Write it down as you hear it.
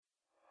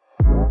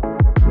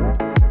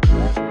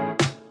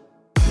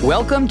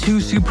Welcome to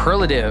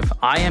Superlative.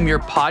 I am your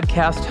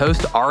podcast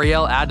host,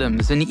 Ariel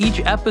Adams. In each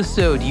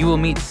episode, you will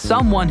meet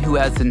someone who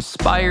has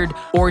inspired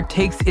or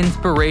takes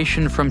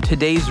inspiration from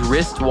today's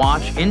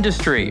wristwatch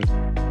industry.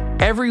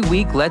 Every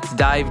week, let's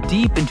dive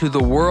deep into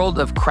the world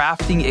of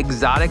crafting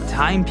exotic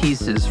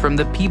timepieces, from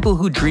the people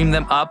who dream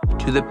them up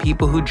to the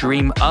people who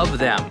dream of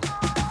them.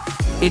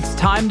 It's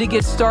time to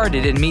get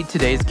started and meet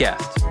today's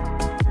guest.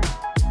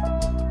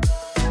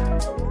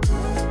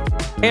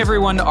 Hey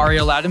everyone,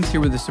 Ariel Adams here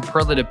with the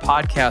Superlative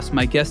Podcast.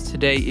 My guest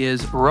today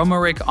is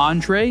Romaric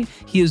Andre.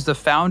 He is the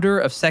founder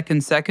of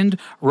Seconde.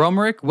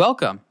 Romaric,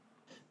 welcome.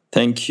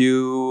 Thank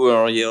you,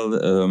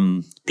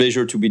 Ariel.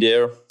 Pleasure to be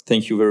there.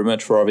 Thank you very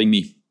much for having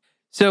me.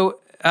 So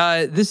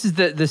this is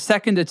the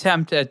second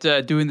attempt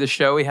at doing the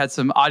show. We had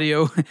some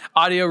audio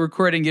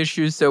recording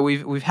issues, so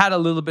we've had a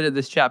little bit of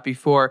this chat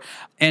before,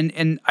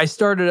 and I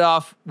started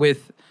off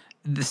with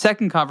the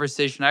second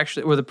conversation,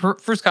 actually, or the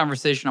first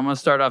conversation. I'm going to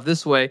start off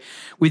this way,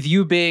 with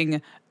you being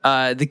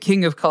the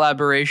king of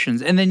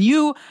collaborations, and then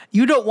you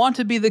don't want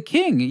to be the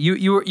king.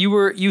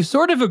 You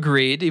sort of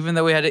agreed, even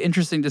though we had an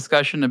interesting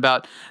discussion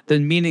about the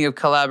meaning of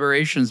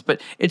collaborations.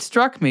 But it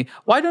struck me,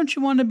 why don't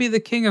you want to be the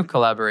king of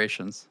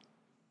collaborations?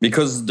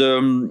 Because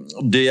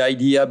the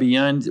idea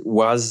behind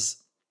was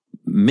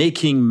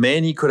making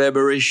many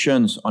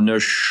collaborations on a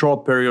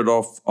short period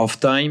of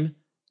time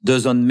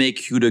doesn't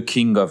make you the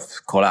king of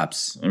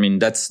collabs. I mean,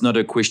 that's not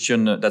a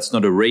question. That's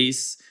not a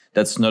race.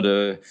 That's not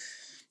a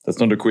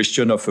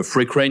question of a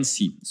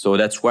frequency. So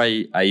that's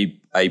why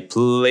I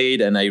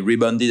played and I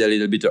rebounded a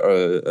little bit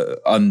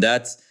on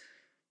that,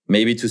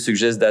 maybe to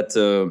suggest that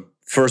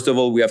first of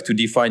all we have to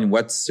define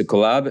what's a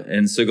collab,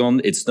 and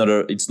second, it's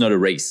not a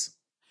race.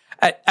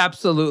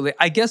 Absolutely.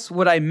 I guess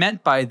what I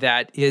meant by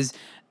that is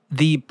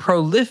the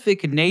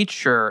prolific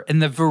nature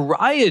and the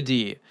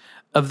variety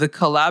of the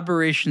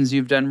collaborations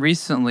you've done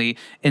recently,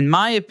 in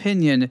my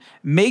opinion,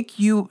 make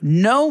you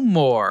know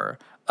more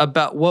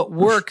about what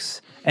works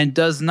and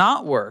does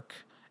not work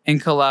in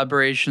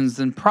collaborations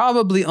than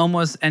probably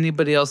almost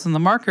anybody else in the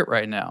market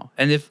right now.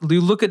 And if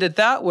you look at it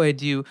that way,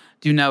 do you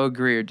now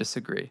agree or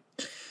disagree?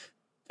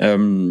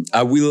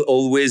 I will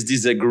always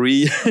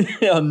disagree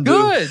on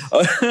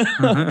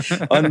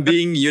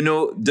being,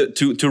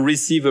 to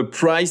receive a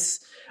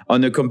prize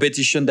on a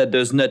competition that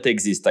does not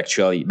exist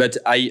actually. But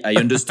I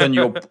understand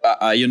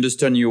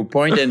your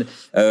point, and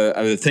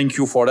thank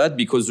you for that,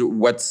 because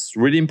what's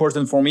really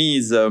important for me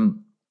is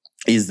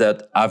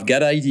that I've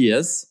got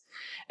ideas,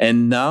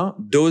 and now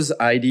those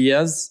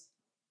ideas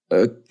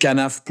can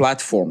have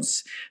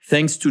platforms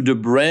thanks to the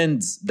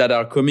brands that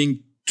are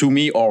coming to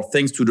me, or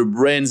thanks to the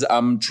brands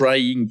I'm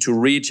trying to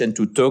reach and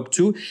to talk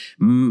to.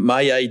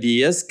 My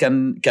ideas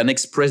can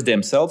express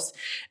themselves,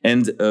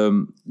 and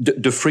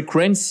the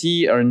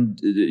frequency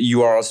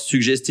you are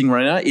suggesting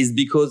right now is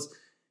because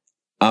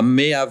I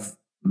may have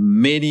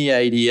many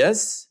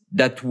ideas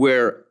that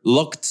were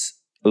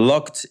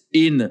locked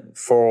in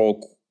for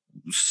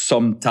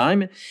some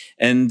time,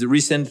 and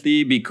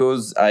recently,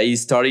 because I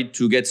started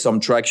to get some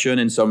traction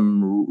and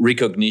some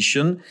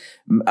recognition,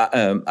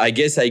 I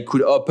guess I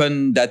could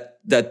open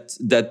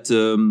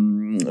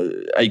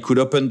I could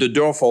open the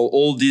door for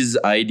all these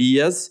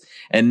ideas,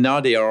 and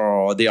now they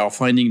are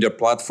finding their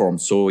platform.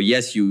 So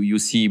yes, you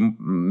see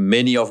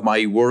many of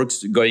my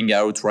works going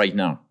out right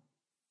now.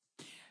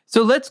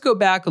 So let's go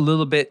back a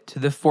little bit to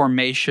the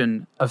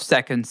formation of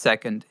Seconde.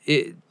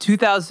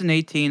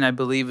 2018, I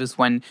believe, is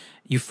when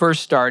you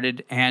first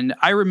started, and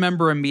I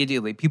remember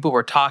immediately people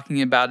were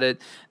talking about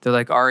it. They're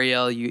like,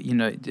 Ariel,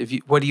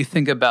 what do you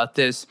think about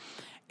this?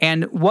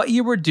 And what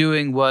you were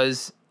doing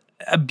was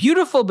a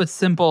beautiful but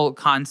simple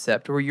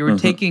concept where you were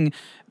taking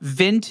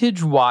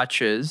vintage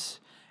watches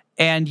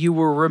and you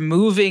were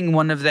removing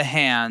one of the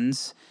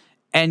hands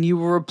and you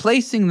were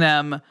replacing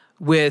them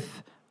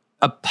with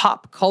a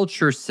pop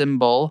culture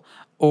symbol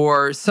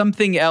or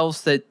something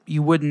else that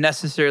you wouldn't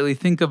necessarily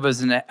think of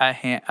as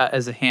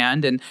a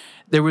hand. And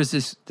there was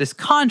this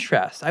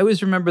contrast. I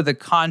always remember the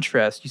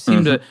contrast. You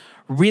seem to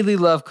really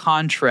love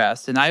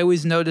contrast. And I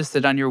always noticed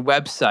that on your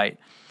website,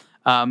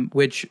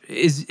 which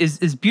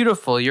is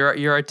beautiful.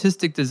 Your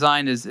artistic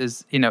design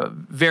is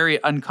very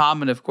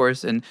uncommon, of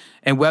course, in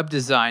web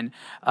design.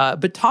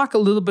 But talk a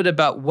little bit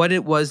about what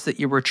it was that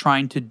you were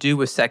trying to do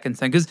with Seconde,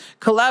 because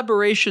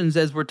collaborations,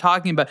 as we're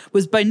talking about,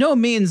 was by no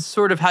means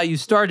sort of how you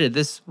started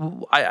this.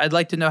 I'd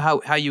like to know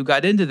how you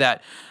got into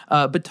that.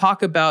 But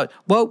talk about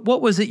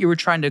what was it you were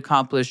trying to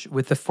accomplish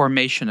with the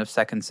formation of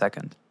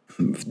Seconde.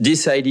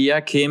 This idea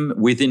came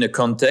within a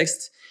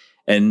context,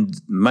 and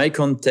my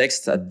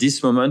context at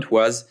this moment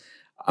was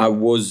I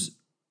was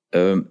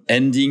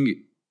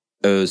ending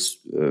a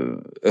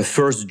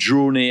first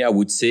journey, I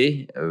would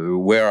say,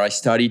 where I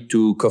started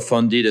to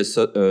co-founded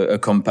a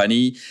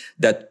company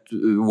that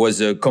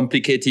was a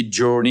complicated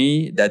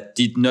journey that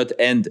did not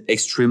end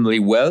extremely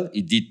well.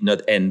 It did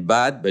not end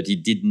bad, but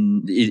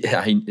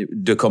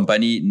the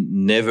company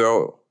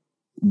never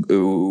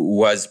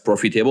was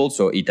profitable,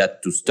 so it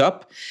had to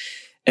stop.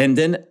 And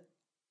then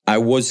I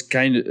was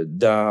kind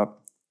of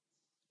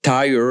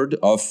tired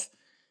of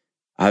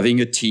having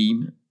a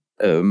team,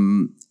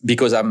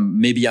 because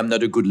I'm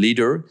not a good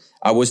leader.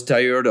 I was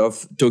tired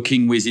of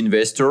talking with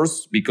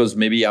investors because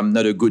maybe I'm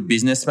not a good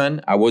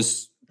businessman. I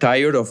was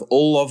tired of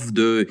all of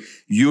the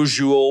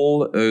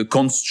usual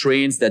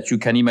constraints that you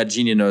can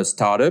imagine in a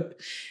startup.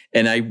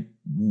 And I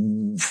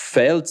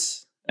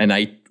felt and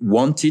I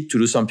wanted to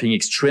do something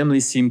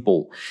extremely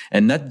simple.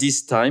 And at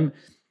this time,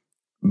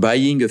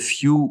 buying a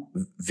few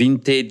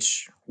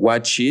vintage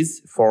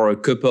watches for a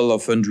couple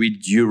of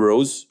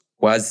 €100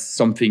 was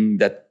something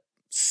that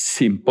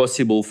seemed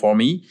possible for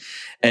me.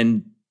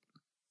 And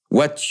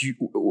what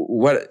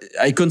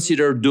I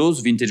consider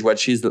those vintage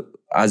watches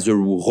as a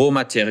raw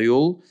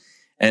material.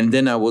 And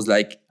then I was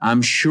like,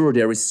 I'm sure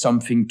there is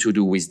something to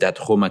do with that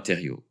raw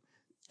material.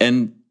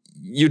 And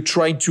you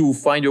try to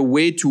find a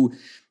way to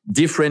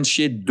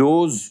differentiate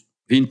those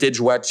vintage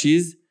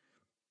watches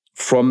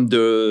from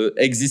the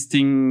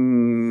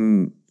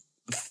existing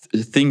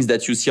things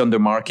that you see on the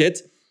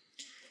market.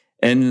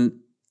 And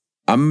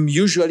I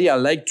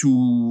like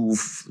to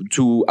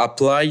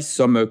apply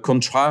some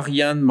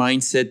contrarian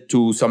mindset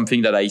to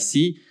something that I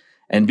see.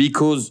 And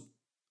because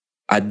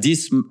at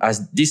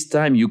this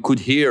time, you could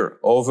hear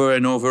over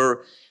and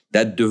over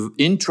that the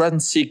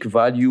intrinsic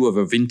value of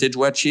a vintage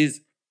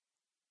watches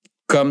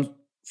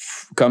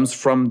comes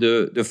from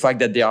the fact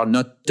that they are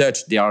not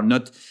touched.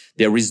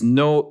 There is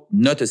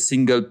not a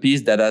single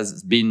piece that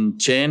has been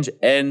changed.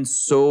 And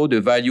so the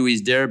value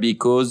is there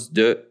because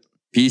the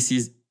piece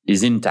is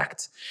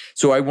intact.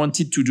 So I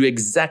wanted to do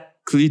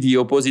exactly the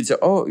opposite. So,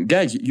 oh,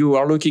 guys, you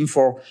are looking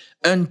for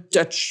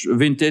untouched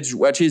vintage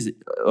watches.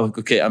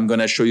 Okay, I'm going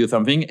to show you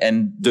something.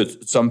 And the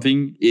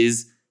something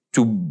is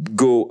to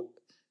go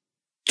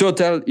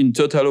total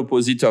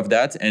opposite of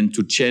that and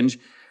to change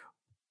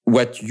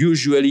what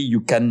usually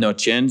you cannot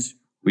change,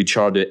 which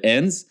are the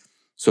ends.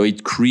 So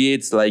it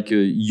creates like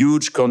a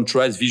huge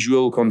contrast,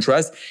 visual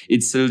contrast.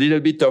 It's a little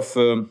bit of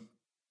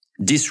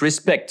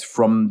disrespect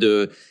from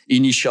the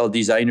initial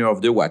designer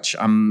of the watch.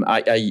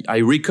 I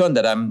reckon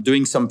that I'm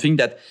doing something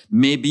that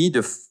maybe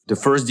the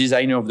first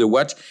designer of the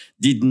watch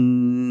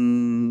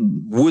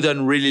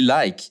wouldn't really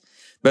like.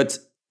 But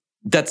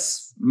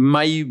that's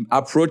my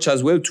approach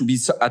as well, to be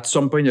at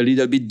some point a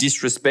little bit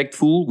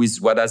disrespectful with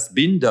what has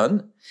been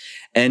done.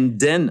 And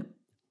then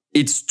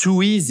it's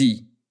too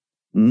easy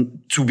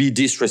to be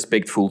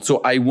disrespectful. So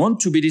I want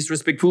to be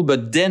disrespectful,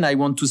 but then I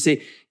want to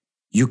say,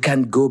 you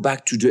can go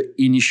back to the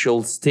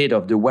initial state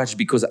of the watch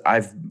because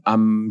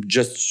I'm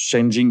just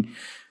changing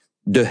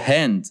the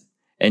hand,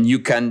 and you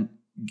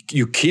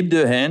keep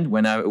the hand.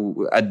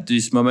 At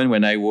this moment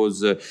when I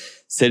was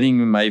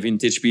selling my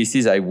vintage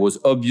pieces, I was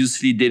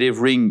obviously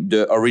delivering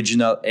the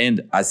original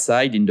hand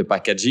aside in the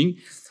packaging.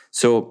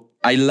 So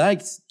I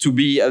liked to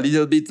be a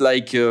little bit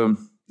like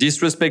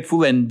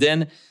disrespectful and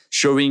then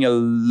showing a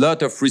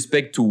lot of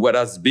respect to what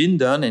has been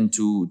done and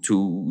to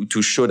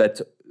show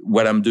that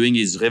what I'm doing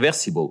is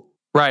reversible.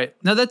 Right.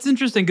 Now that's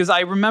interesting because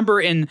I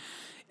remember in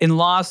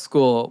law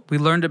school, we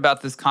learned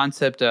about this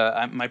concept,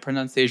 my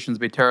pronunciations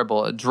be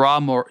terrible,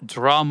 droit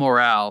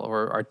moral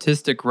or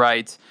artistic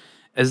rights,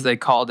 as they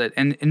called it.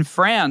 And in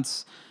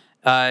France,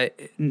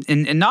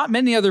 in not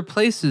many other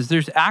places,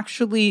 there's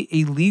actually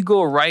a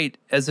legal right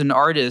as an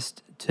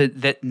artist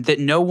that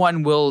no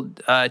one will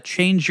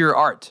change your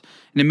art.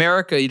 In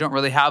America, you don't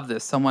really have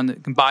this. Someone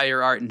can buy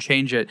your art and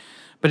change it.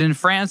 But in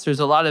France, there's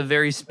a lot of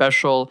very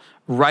special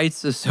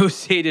rights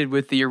associated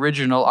with the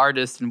original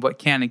artist and what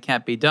can and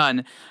can't be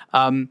done.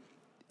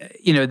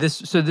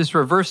 This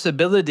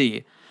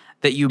reversibility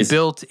that you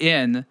built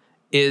in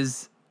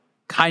is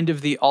kind of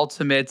the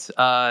ultimate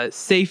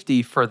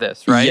safety for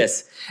this, right?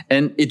 Yes,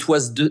 and it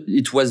was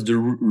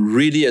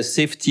really a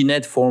safety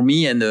net for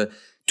me, and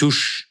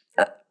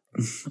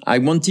I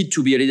wanted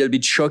to be a little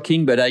bit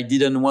shocking, but I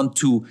didn't want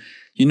to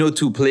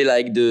play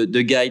like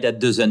the guy that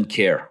doesn't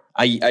care.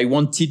 I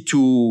wanted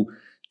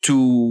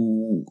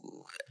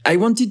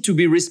to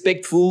be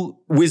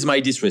respectful with my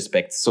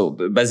disrespect. So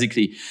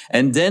basically,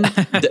 and then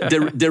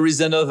there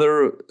is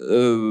another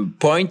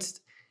point,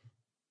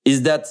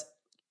 is that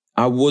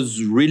I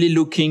was really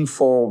looking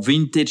for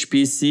vintage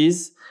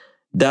pieces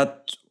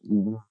that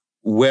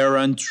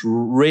weren't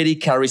really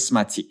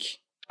charismatic.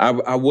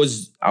 I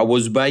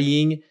was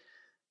buying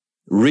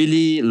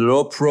really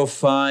low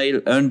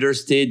profile,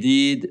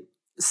 understated,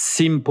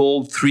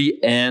 simple 3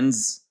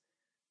 hands,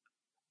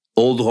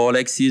 old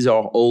Rolexes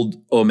or old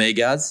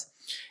Omegas.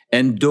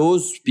 And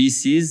those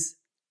pieces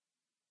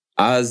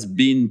has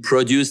been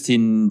produced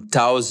in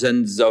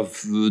thousands.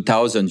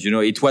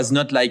 It was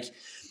not like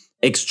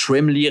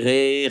extremely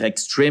rare,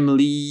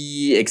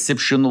 extremely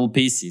exceptional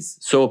pieces.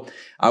 So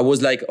I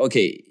was like,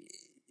 okay,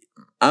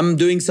 I'm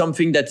doing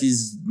something that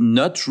is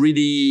not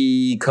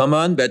really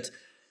common, but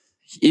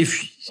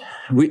if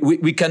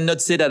we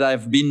cannot say that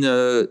I've been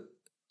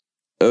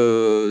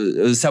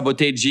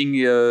sabotaging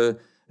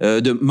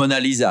the Mona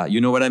Lisa.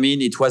 You know what I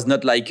mean? It was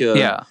not like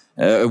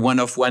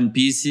one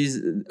piece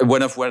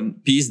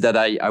that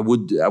I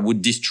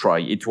would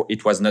destroy.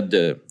 It was not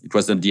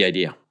the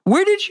idea.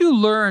 Where did you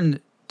learn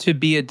to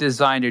be a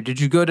designer? Did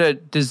you go to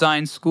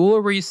design school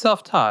or were you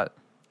self-taught?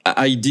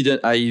 I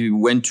didn't. I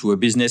went to a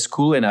business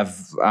school, and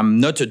I'm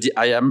not a.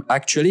 I am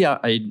actually.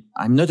 I'm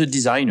not a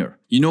designer.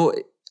 You know,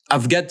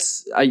 I've got.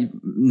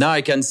 Now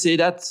I can say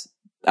that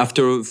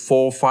after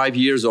 4 or 5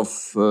 years of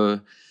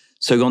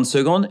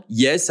Seconde.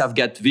 Yes, I've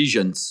got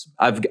visions.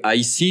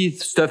 I see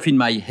stuff in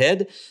my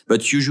head,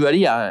 but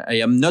usually I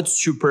am not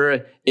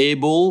super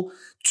able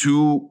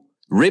to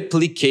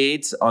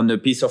replicate on a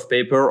piece of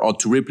paper or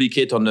to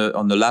replicate on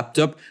a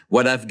laptop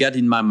what I've got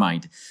in my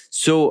mind.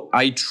 So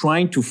I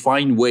try to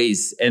find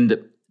ways, and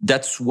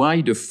that's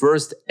why the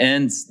first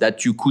ends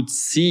that you could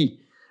see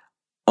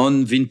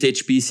on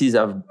vintage pieces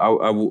I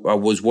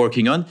was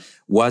working on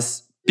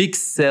was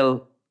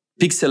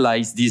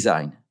pixelized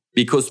design,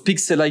 because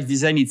pixelized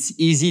design, it's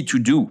easy to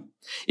do.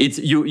 It's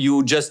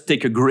you just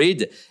take a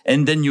grid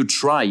and then you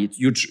try it.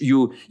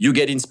 You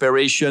get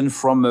inspiration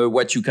from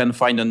what you can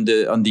find on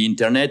the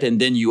internet, and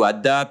then you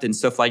adapt and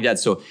stuff like that.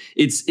 So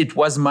it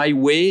was my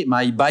way,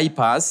 my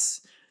bypass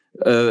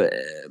to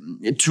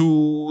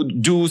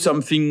do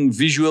something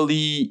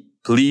visually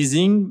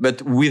pleasing,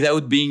 but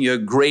without being a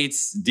great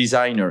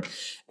designer.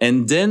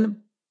 And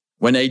then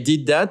when I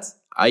did that,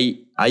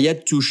 I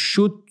had to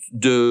shoot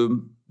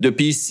the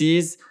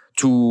pieces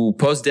to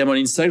post them on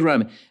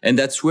Instagram. And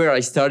that's where I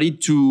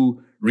started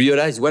to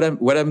realize what I'm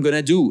going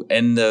to do.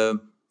 And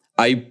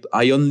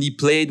I only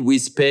played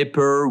with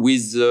paper,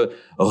 with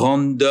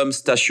random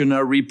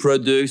stationary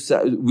products,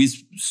 with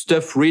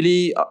stuff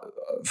really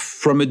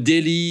from a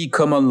daily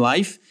common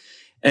life.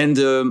 And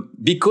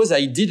because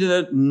I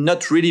did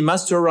not really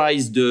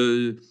masterize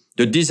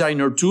the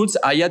designer tools,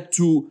 I had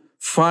to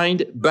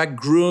find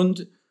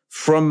background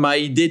from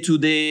my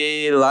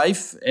day-to-day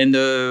life, and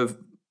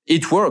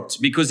it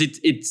worked because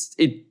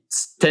it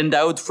stand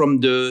out from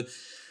the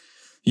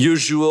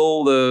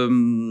usual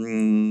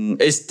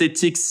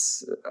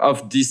aesthetics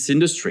of this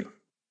industry.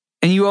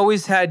 And you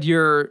always had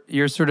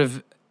your sort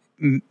of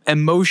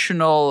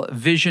emotional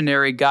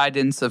visionary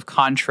guidance of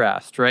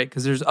contrast, right?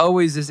 Because there's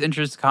always this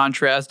interesting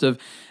contrast of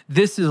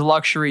this is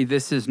luxury,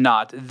 this is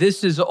not.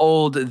 This is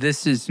old,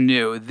 this is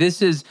new.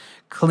 This is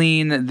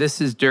clean,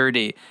 this is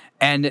dirty.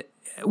 And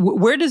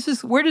where does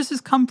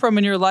this come from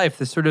in your life?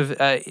 This sort of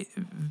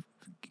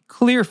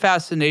clear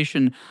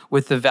fascination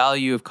with the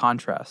value of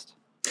contrast.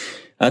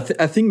 I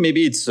think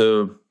maybe it's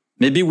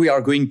maybe we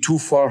are going too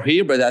far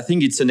here, but I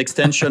think it's an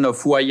extension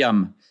of who I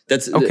am.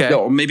 That's okay.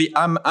 No, maybe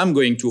I'm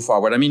going too far.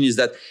 What I mean is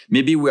that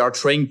maybe we are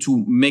trying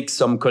to make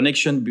some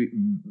connection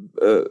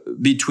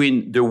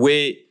between the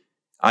way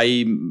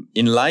I'm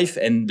in life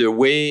and the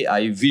way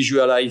I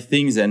visualize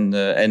things and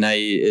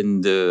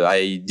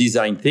I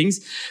design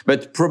things.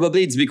 But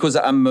probably it's because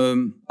I'm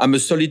a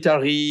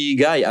solitary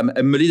guy. I'm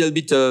a little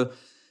bit.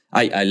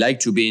 I like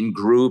to be in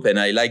group and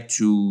I like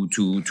to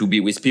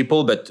be with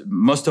people, but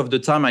most of the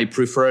time I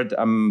preferred.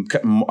 I'm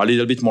a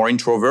little bit more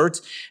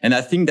introvert, and I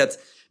think that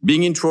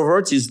being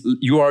introvert is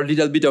you are a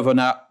little bit of an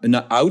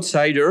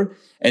outsider.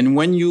 And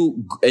when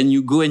you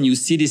go and you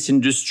see this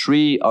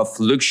industry of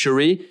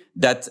luxury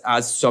that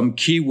has some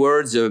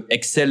keywords of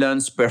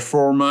excellence,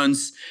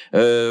 performance,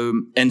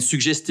 and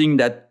suggesting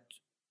that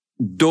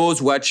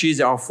those watches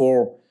are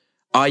for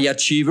high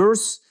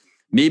achievers,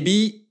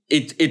 maybe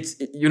it's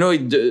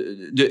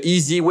the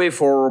easy way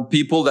for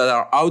people that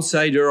are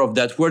outsider of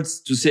that world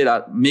to say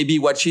that maybe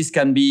watches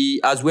can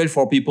be as well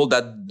for people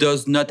that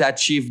does not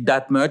achieve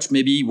that much.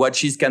 Maybe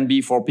watches can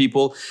be for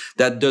people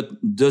that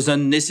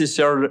doesn't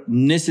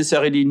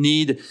necessarily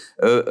need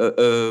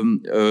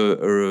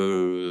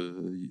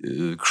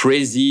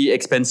crazy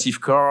expensive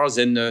cars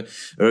and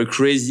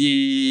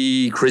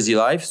crazy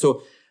life.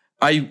 So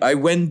I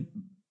went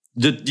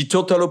the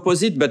total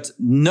opposite, but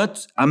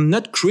I'm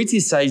not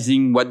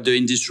criticizing what the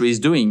industry is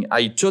doing.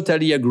 I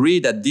totally agree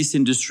that this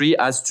industry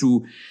has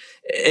to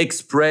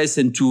express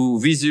and to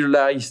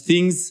visualize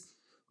things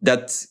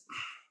that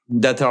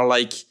are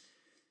like,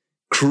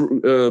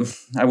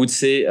 I would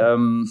say,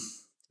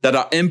 that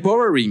are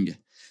empowering.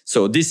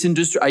 So this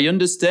industry, I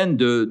understand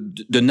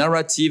the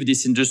narrative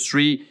this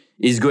industry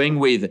is going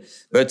with,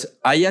 but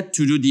I had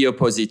to do the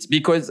opposite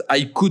because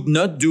I could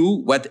not do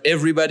what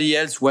everybody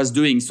else was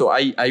doing. So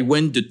I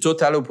went the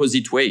total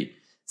opposite way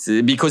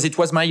because it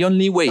was my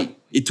only way.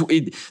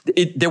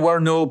 There were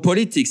no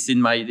politics in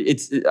my.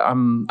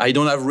 I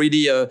don't have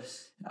really.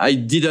 I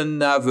didn't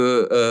have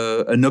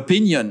an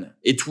opinion.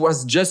 It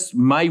was just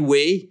my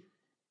way,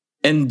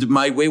 and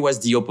my way was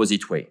the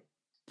opposite way.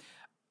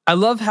 I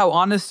love how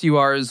honest you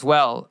are as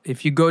well.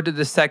 If you go to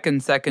the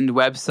Seconde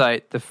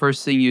website, the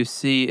first thing you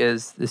see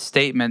is the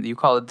statement. You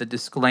call it the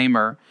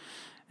disclaimer.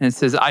 And it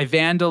says, I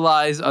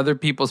vandalize other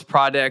people's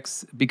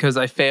products because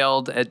I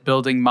failed at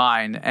building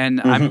mine. And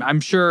I'm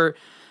sure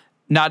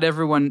not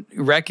everyone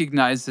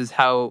recognizes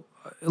how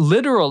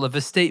literal of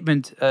a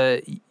statement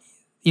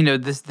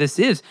this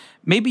is.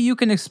 Maybe you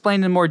can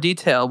explain in more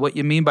detail what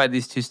you mean by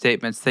these two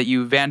statements, that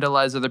you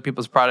vandalize other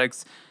people's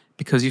products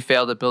because you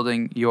failed at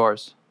building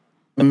yours.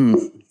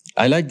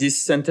 I like this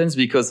sentence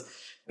because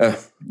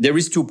there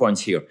is 2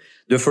 points here.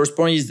 The first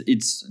point is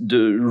it's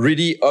the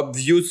really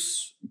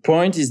obvious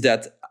point is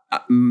that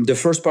the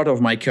first part of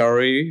my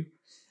career,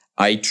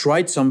 I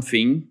tried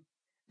something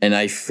and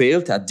I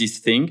failed at this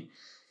thing.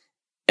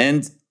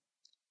 And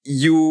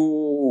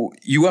you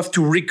have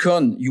to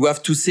reckon, you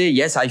have to say,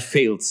 yes, I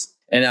failed.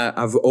 And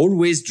I've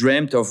always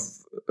dreamed of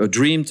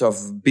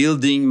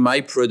building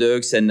my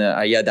products, and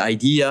I had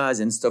ideas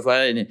and stuff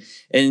like that.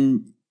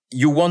 And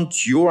you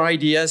want your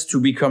ideas to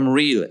become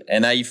real.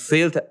 And I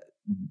failed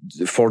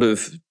for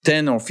the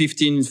 10 or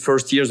 15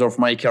 first years of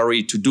my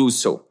career to do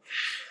so.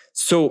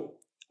 So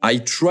I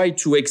try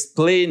to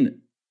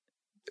explain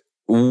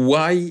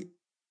why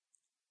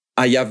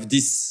I have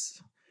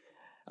this.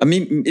 I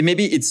mean,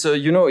 maybe it's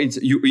it's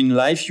you in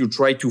life. You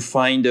try to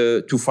find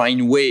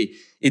way.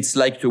 It's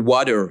like the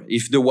water.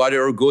 If the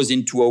water goes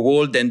into a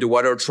wall, then the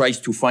water tries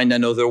to find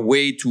another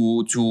way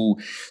to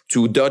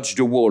dodge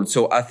the wall.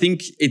 So I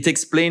think it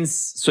explains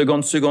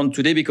Seconde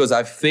today, because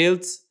I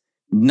failed.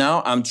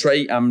 Now I'm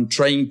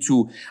trying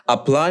to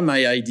apply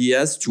my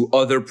ideas to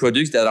other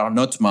products that are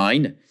not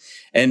mine,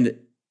 and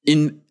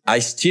I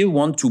still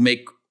want to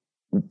make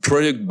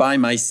product by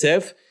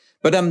myself.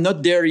 But I'm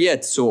not there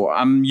yet. So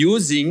I'm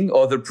using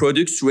other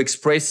products to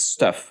express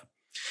stuff.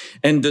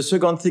 And the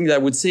second thing that I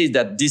would say is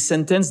that this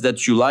sentence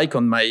that you like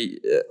on my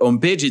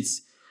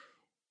homepage,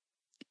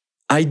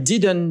 I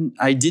didn't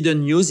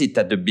use it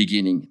at the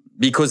beginning,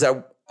 because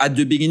at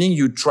the beginning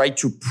you try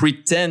to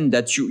pretend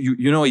that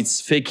you know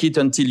it's fake it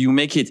until you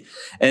make it.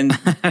 And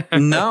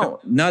now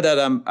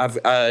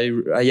that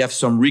I have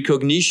some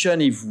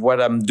recognition of what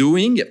I'm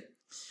doing,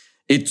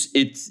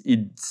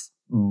 it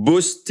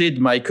boosted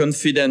my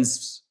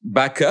confidence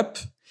back up,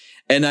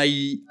 and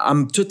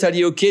I'm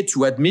totally okay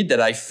to admit that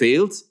I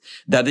failed.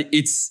 That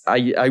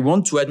I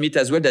want to admit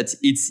as well that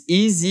it's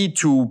easy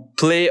to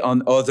play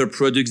on other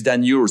products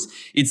than yours.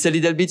 It's a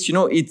little bit,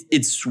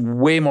 it's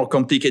way more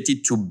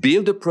complicated to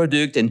build a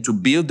product and to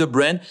build a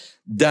brand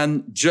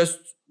than just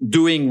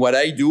doing what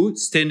I do,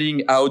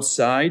 standing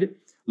outside,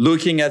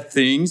 looking at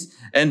things,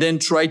 and then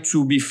try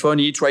to be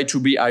funny, try to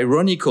be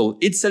ironical.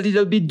 It's a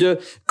little bit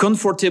the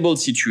comfortable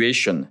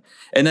situation.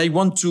 And I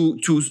want to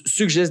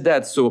suggest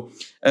that. So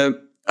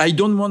I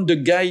don't want the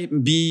guy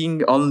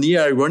being only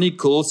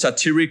ironical,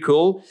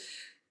 satirical,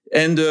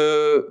 and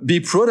be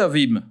proud of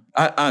him.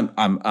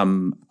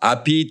 I'm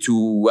happy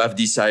to have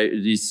this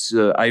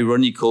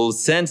ironical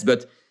sense,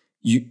 but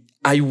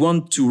I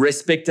want to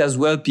respect as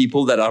well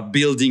people that are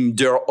building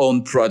their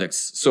own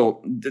products.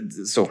 So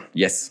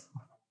yes.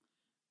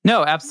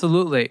 No,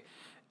 absolutely.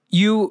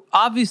 You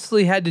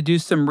obviously had to do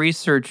some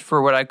research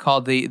for what I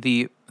call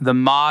the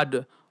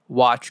mod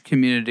watch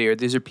community, or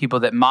these are people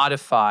that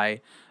modify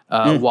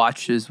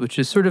watches, which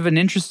is sort of an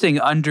interesting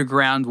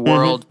underground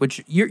world,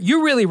 which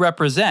you really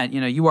represent.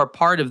 You are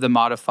part of the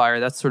modifier.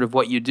 That's sort of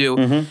what you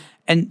do.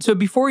 And so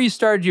before you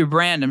started your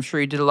brand, I'm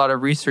sure you did a lot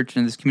of research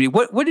in this community.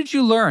 What did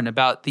you learn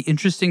about the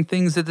interesting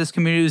things that this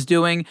community was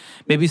doing?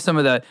 Maybe some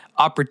of the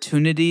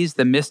opportunities,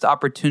 the missed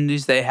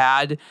opportunities they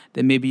had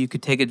that maybe you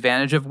could take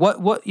advantage of.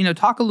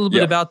 Talk a little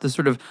bit about the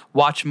sort of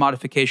watch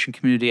modification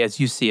community as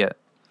you see it.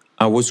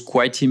 I was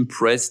quite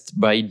impressed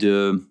by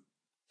the,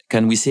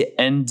 can we say,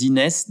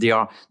 handiness?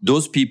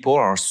 Those people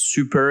are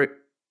super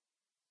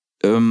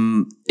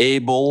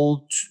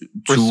able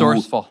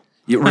to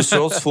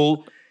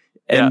resourceful.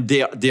 And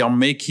they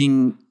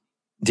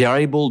are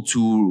able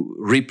to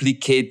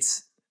replicate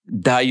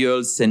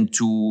dials and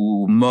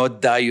to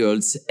mod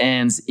dials,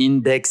 hands,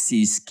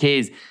 indexes,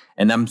 case.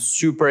 And I'm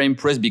super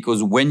impressed,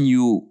 because when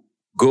you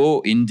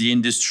go in the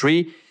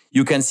industry,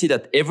 you can see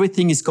that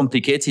everything is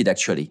complicated,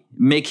 actually.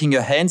 Making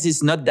a hands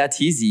is not that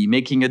easy.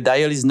 Making a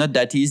dial is not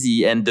that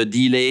easy. And the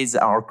delays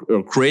are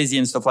crazy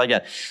and stuff like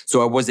that.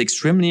 So I was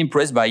extremely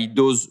impressed by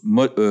those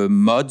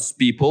mods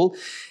people.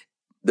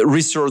 The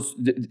resource,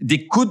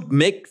 they could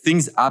make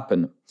things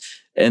happen.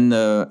 And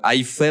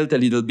I felt a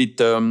little bit,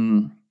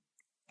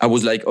 I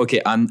was like,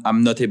 okay,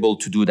 I'm not able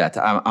to do that.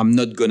 I'm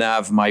not going to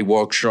have my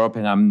workshop,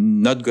 and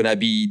I'm not going to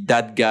be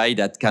that guy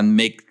that can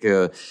make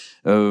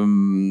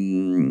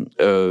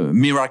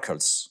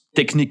miracles,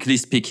 technically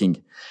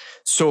speaking.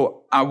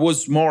 So I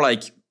was more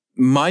like,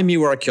 my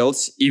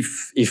miracles,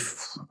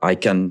 if I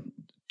can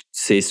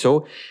say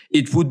so,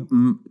 it would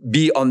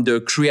be on the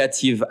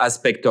creative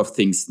aspect of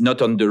things, not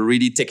on the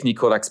really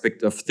technical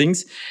aspect of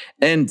things.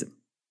 And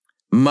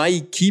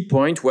my key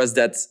point was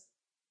that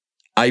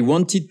I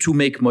wanted to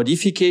make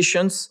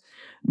modifications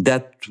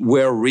that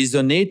were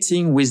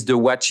resonating with the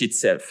watch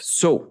itself.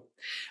 So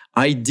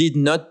I did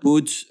not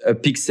put a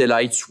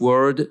pixelized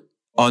sword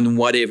on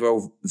whatever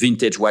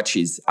vintage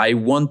watches. I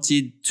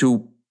wanted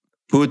to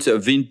put a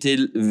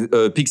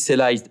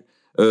pixelized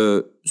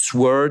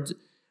sword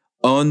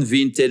on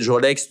vintage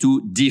Rolex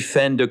to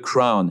defend the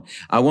crown.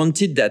 I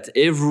wanted that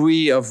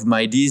every of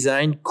my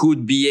design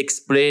could be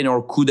explained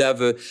or could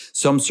have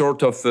some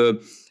sort of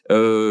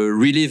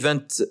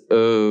relevant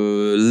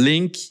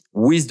link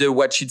with the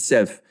watch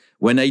itself.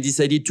 When I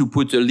decided to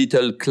put a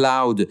little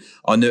cloud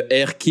on a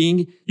Air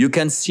King, you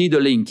can see the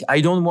link.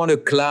 I don't want a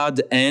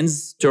cloud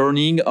hands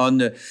turning on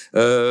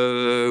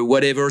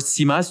whatever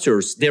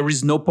Seamasters. There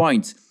is no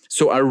point.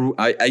 So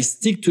I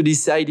stick to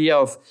this idea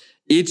of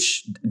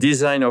each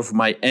design of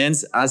my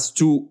hands has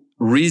to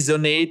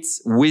resonates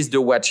with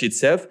the watch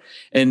itself.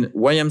 And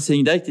why I'm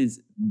saying that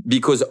is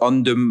because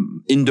in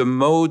the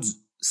mode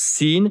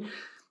scene,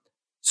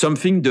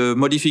 the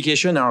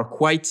modification are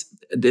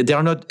they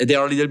are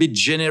a little bit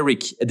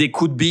generic. They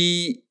could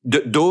be,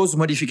 those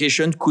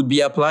modifications could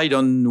be applied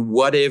on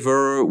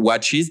whatever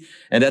watches.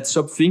 And that's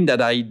something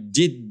that I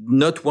did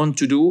not want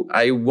to do.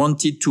 I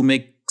wanted to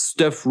make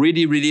stuff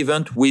really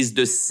relevant with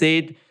the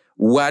said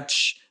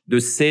watch, the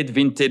said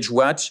vintage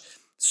watch.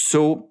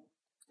 So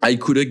I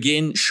could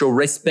again show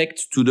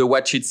respect to the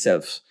watch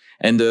itself.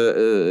 And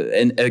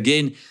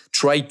again,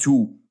 try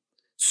to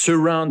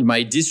surround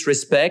my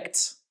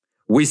disrespect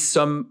with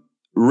some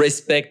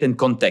respect and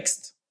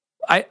context.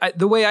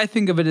 The way I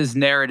think of it is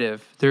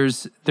narrative.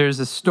 There's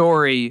a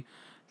story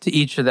to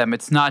each of them.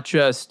 It's not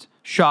just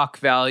shock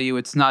value.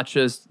 It's not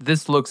just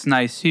this looks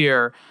nice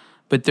here,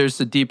 but there's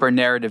a deeper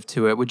narrative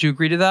to it. Would you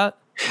agree to that?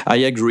 I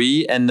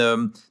agree. And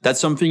that's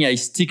something I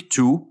stick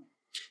to.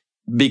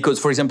 Because,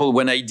 for example,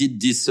 when I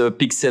did this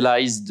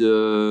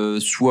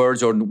pixelized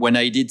swords, or when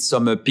I did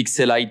some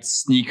pixelized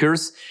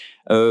sneakers,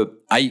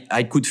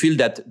 I could feel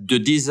that the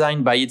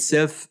design by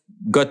itself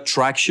got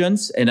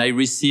tractions, and I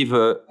receive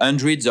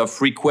hundreds of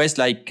requests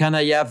like, can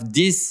I have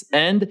this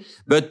end,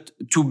 but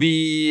to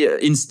be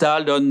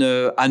installed on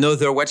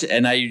another watch?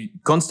 And I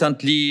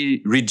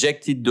constantly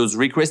rejected those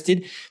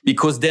requested,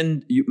 because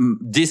then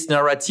this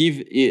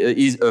narrative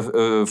is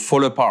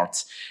fall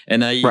apart.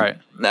 And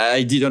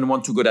I didn't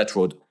want to go that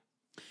road.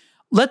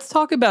 Let's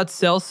talk about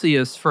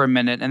Celsius for a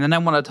minute, and then I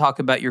want to talk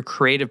about your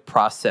creative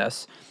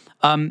process.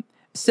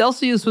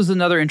 Celsius was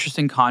another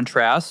interesting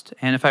contrast,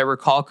 and if I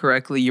recall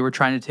correctly, you were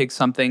trying to take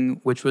something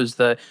which was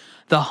the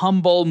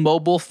humble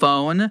mobile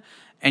phone,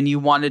 and you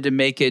wanted to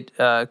make it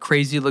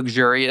crazy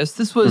luxurious.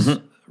 This was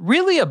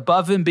really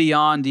above and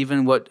beyond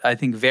even what I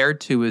think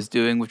Vertu is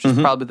doing, which is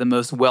probably the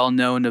most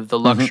well-known of the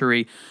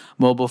luxury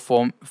mobile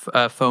phone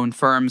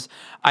firms.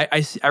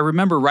 I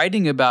remember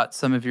writing about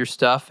some of your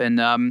stuff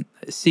and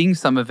seeing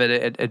some of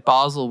it at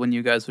Basel when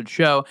you guys would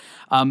show.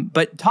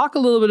 But talk a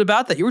little bit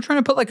about that. You were trying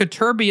to put like a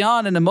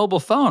tourbillon in a mobile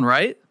phone,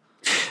 right?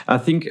 I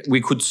think we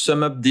could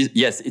sum up this.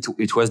 Yes,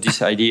 it was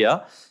this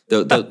idea.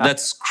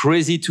 That's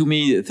crazy to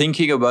me.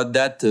 Thinking about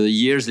that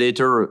years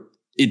later,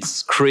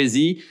 it's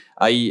crazy.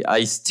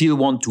 I still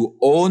want to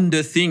own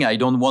the thing. I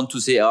don't want to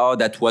say, oh,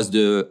 that was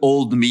the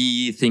old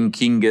me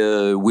thinking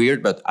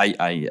weird. But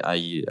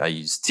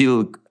I'm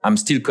still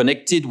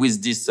connected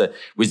with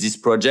this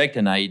project,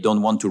 and I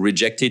don't want to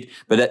reject it.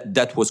 But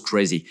that was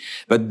crazy.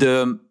 But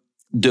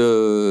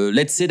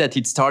let's say that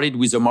it started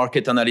with a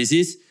market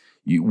analysis.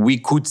 We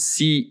could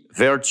see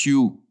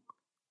Vertu,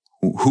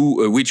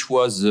 which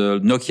was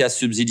Nokia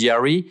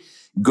subsidiary,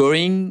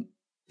 going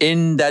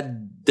in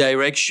that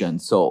direction.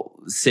 So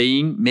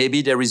saying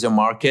maybe there is a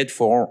market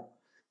for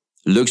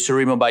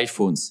luxury mobile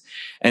phones,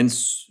 and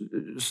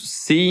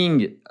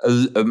seeing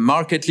a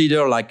market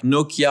leader like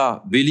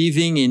Nokia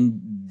believing in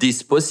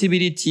this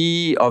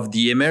possibility of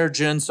the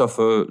emergence of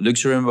a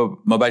luxury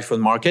mobile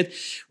phone market,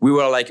 we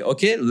were like,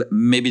 okay,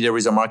 maybe there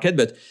is a market,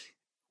 but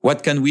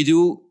what can we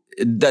do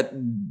that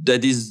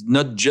is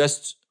not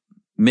just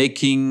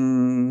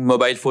making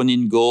mobile phone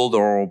in gold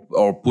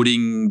or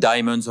putting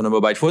diamonds on a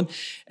mobile phone?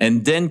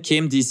 And then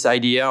came this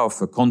idea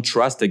of a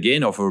contrast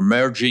again, of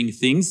merging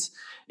things.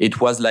 It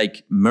was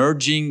like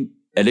merging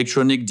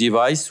electronic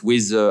device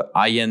with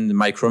high-end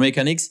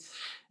micromechanics.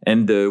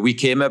 And we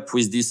came up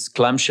with this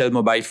clamshell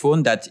mobile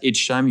phone that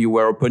each time you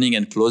were opening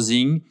and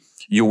closing,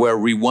 you were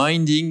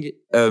rewinding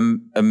a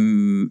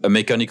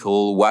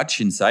mechanical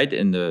watch inside,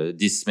 and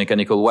this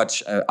mechanical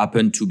watch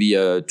happened to be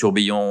a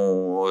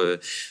tourbillon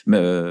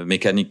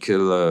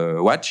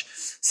mechanical watch.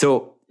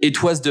 So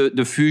it was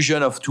the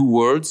fusion of two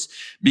worlds.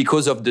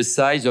 Because of the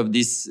size of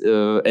this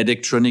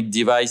electronic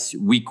device,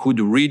 we could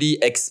really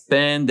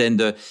expand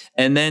and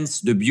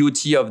enhance the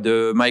beauty of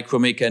the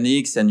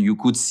micromechanics, and you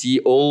could see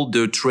all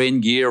the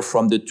train gear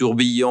from the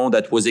tourbillon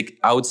that was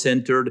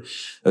out-centered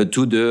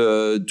to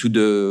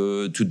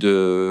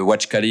the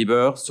watch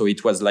caliber. So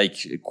it was like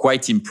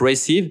quite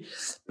impressive.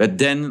 But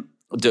then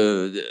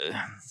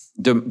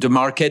the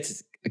market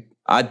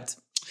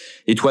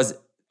it was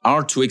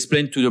hard to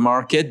explain to the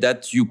market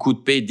that you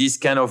could pay this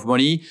kind of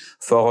money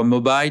for a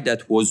mobile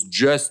that was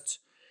just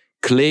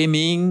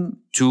claiming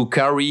to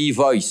carry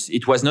voice.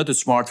 It was not a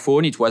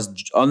smartphone. It was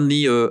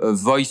only a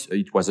voice.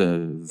 It was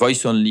a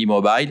voice-only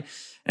mobile.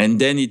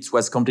 And then it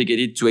was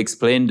complicated to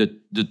explain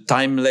the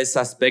timeless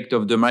aspect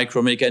of the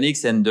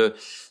micromechanics and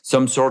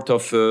some sort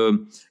of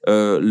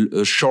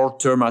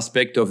short-term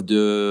aspect of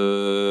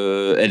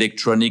the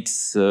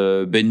electronics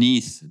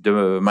beneath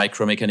the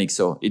micromechanics.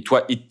 So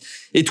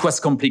it was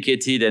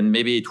complicated, and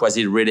maybe it was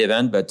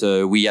irrelevant, but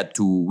we had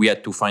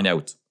to find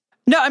out.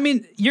 No, I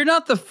mean, you're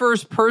not the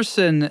first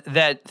person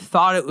that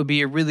thought it would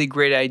be a really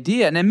great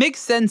idea, and it makes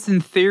sense in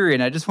theory.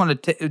 And I just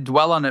want to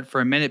dwell on it for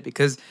a minute,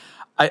 because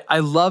I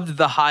loved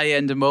the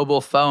high-end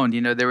mobile phone.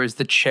 You know, there was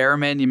the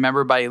Chairman, you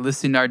remember, by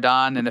Lucy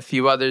Nardin and a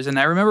few others. And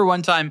I remember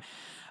one time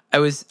I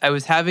was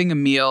having a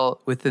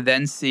meal with the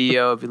then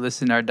CEO of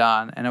Lucy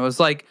Nardin, and I was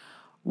like,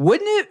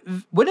 wouldn't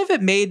have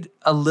it made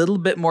a little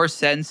bit more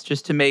sense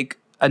just to make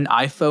an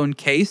iPhone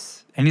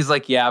case? And he's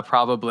like, yeah,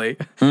 probably.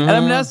 And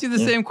I'm going to ask you the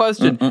same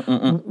question.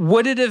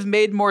 Would it have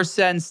made more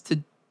sense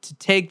to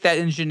take that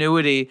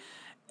ingenuity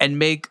and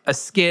make a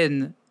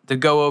skin to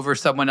go over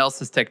someone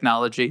else's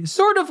technology,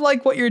 sort of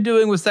like what you're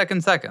doing with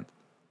Second?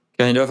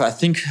 Kind of. I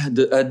think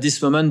at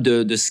this moment,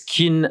 the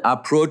skin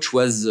approach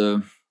was,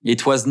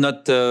 it was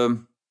not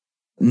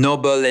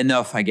noble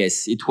enough, I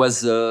guess. It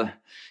was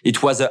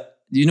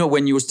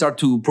when you start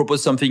to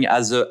propose something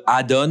as an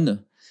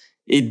add-on,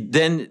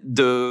 then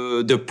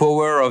the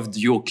power of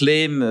your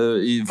claim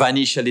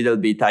vanish a little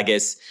bit, I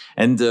guess.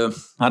 And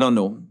I don't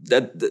know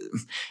that.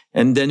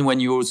 And then when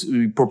you're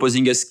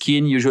proposing a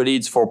skin, usually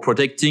it's for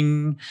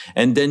protecting.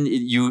 And then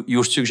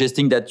you're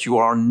suggesting that you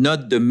are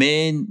not the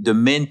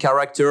main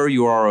character.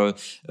 You are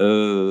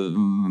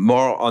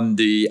more on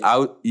the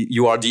out.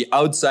 You are the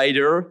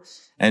outsider.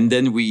 And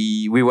then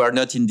we were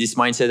not in this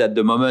mindset at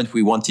the moment.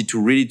 We wanted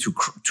to really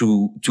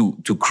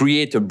to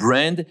create a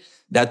brand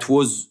that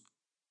was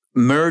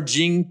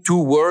merging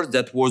two worlds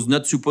that was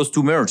not supposed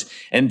to merge.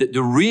 And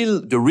the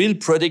real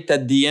product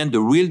at the end,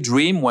 the real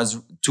dream was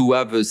to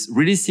have a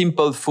really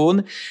simple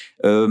phone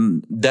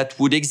that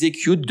would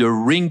execute the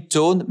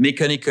ringtone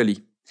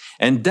mechanically.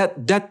 And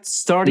that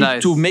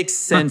started to make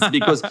sense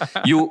because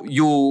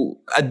you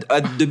at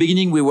the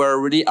beginning we were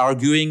really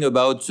arguing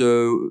about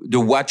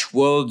the watch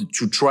world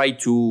to try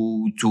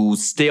to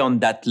stay on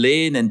that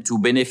lane and to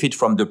benefit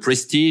from the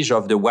prestige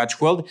of the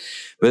watch world.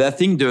 But I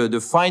think the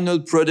final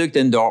product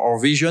and our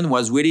vision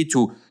was really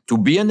to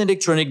be an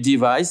electronic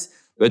device,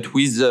 but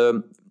with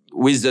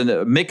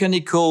a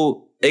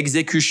mechanical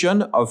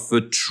execution of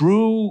a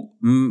true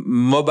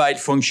mobile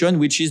function,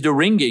 which is the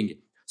ringing.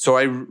 So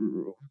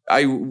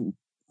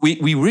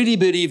we really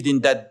believed in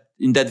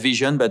that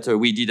vision, but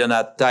we didn't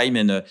have time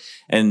and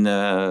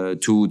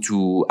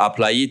to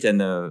apply it,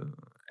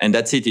 and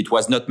that's it. It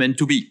was not meant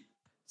to be.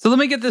 So let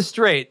me get this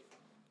straight.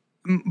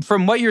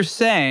 From what you're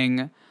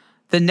saying,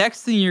 the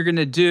next thing you're going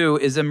to do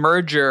is a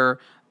merger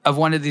of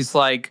one of these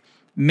like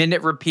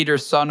minute repeater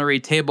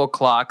sonnery table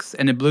clocks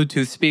and a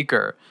Bluetooth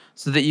speaker,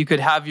 so that you could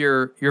have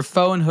your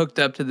phone hooked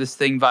up to this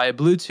thing via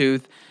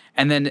Bluetooth,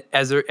 and then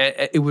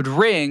it would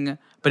ring,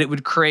 but it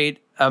would create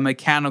a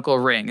mechanical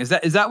ring. Is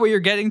that what you're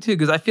getting to?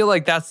 Because I feel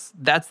like that's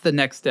the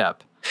next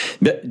step.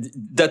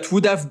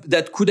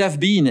 That could have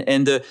been,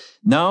 and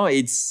now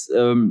it's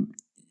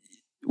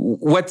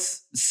what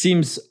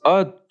seems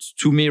odd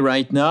to me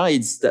right now.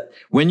 It's that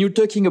when you're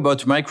talking about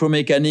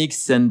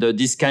micromechanics and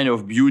this kind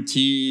of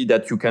beauty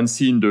that you can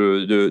see in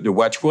the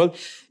watch world,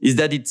 is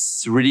that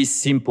it's really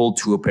simple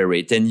to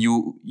operate, and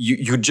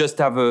you just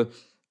have a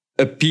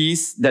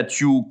piece that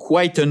you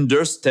quite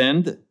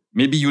understand.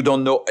 Maybe you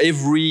don't know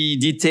every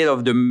detail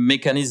of the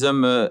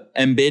mechanism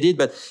embedded,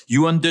 but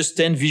you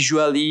understand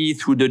visually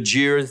through the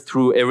gears,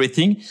 through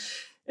everything.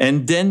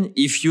 And then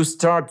if you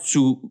start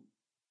to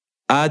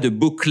add a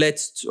booklet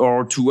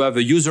or to have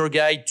a user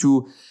guide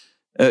to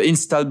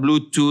install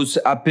Bluetooth,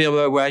 Apple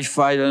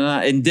Wi-Fi,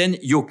 and then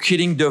you're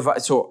killing the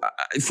device. So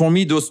for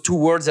me, those two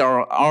words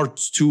are hard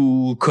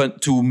to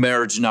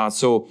merge now.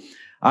 So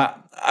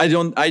I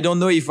don't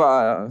know if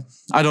I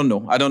don't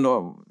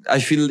know. I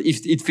feel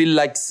it feels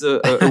like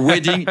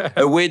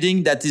a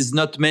wedding that is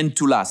not meant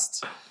to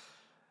last.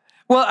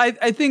 Well,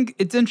 I think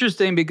it's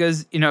interesting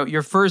because,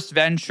 your first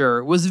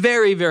venture was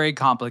very, very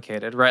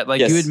complicated, right?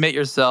 Like you admit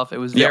yourself, it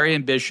was very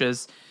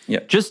ambitious. Yeah.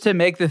 Just to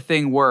make the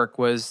thing work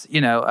was,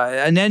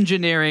 an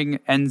engineering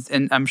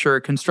and I'm sure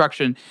a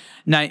construction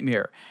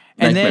nightmare.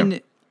 And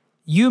then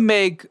you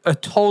make a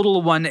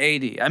total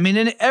 180. I mean,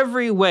 in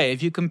every way,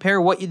 if you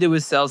compare what you did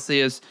with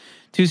Celsius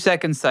to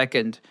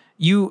Second,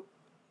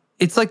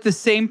 it's like the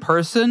same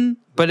person,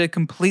 but a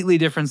completely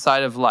different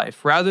side of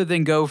life. Rather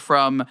than go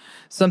from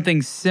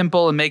something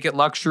simple and make it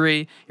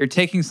luxury, you're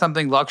taking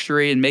something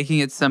luxury and making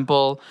it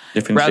simple.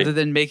 Definitely. Rather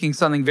than making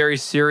something very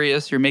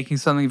serious, you're making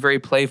something very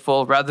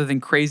playful. Rather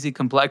than crazy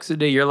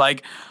complexity, you're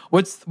like,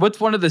 what's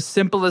one of the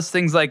simplest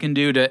things I can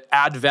do to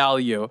add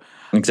value?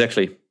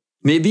 Exactly.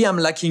 Maybe I'm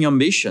lacking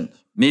ambition.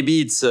 Maybe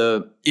it's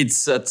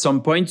at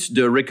some point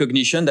the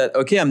recognition that,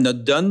 okay, I'm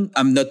not done.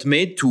 I'm not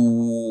made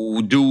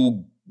to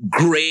do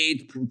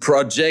great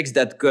projects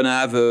that gonna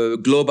have a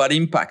global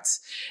impact.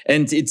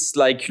 And it's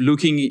like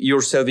looking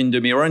yourself in the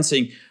mirror and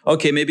saying,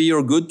 okay, maybe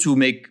you're good to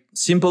make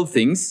simple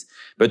things,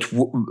 but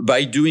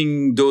by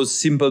doing those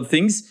simple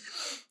things,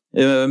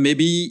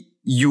 maybe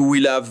you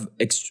will have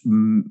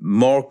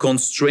more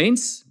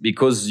constraints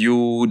because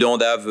you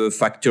don't have a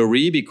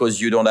factory, because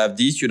you don't have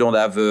this, you don't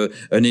have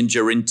an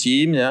engineering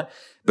team. Yeah?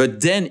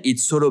 But then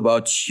it's all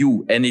about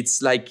you. And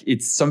it's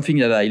something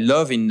that I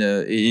love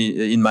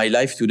in my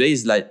life today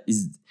is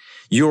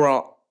you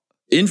are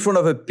in front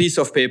of a piece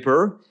of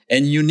paper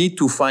and you need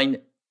to find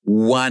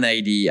one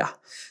idea.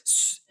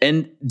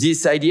 And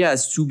this idea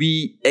has to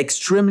be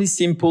extremely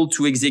simple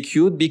to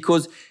execute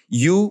because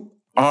you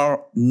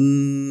are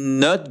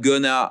not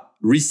gonna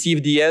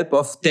receive the help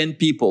of 10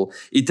 people.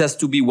 It has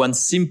to be one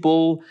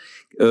simple,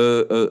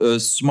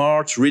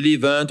 smart,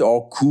 relevant,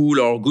 or cool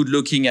or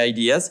good-looking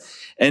ideas,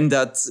 and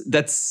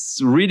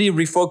that's really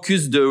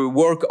refocus the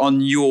work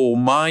on your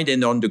mind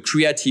and on the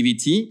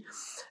creativity.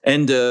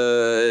 And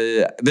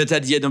but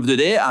at the end of the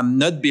day, I'm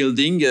not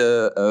building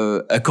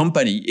a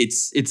company.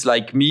 It's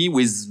like me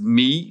with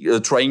me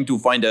trying to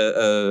find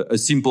a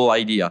simple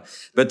idea.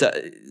 But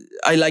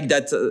I like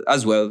that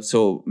as well.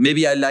 So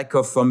maybe I lack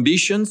of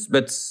ambitions,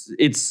 but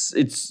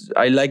it's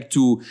I like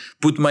to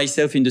put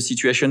myself in the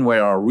situation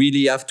where I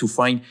really have to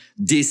find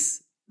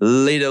this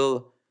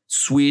little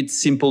sweet,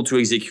 simple to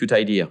execute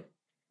idea.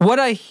 What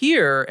I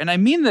hear, and I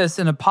mean this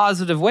in a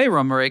positive way,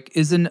 Romaric,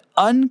 is an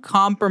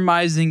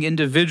uncompromising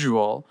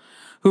individual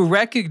who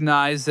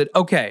recognized that,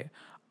 okay,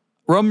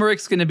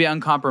 Romaric's going to be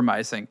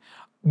uncompromising.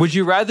 Would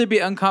you rather be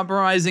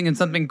uncompromising in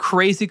something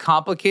crazy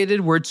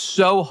complicated where it's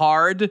so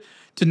hard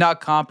to not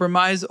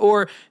compromise,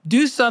 or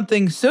do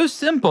something so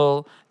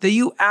simple that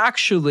you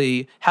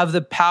actually have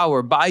the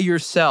power by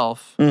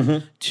yourself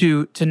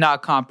to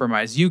not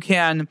compromise? You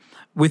can,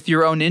 with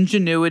your own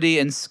ingenuity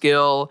and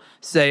skill,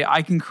 say,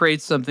 I can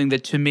create something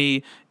that to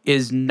me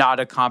is not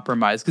a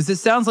compromise. Because it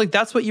sounds like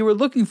that's what you were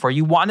looking for.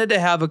 You wanted to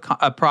have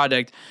a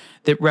product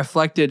that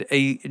reflected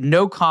a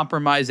no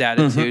compromise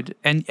attitude,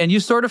 and you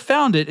sort of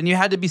found it, and you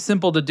had to be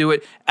simple to do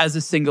it as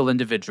a single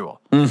individual.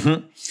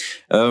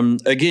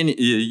 Again,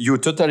 you're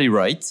totally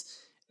right.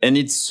 And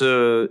it's,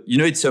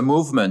 it's a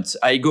movement.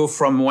 I go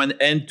from one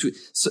end to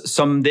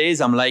some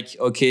days I'm like,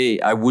 okay,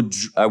 I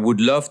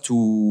would love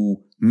to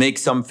make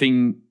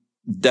something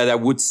that I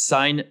would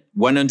sign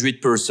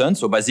 100%.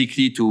 So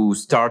basically to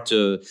start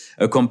a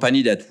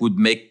company that would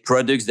make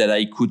products that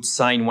I could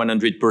sign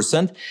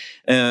 100%.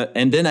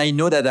 And then I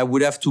know that I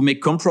would have to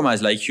make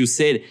compromise, like you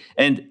said,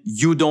 and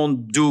you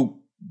don't do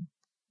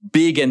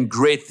big and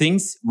great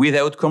things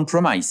without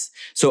compromise.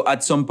 So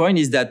at some point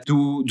is that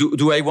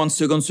do I want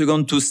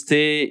Seconde to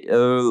stay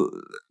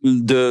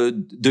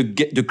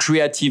the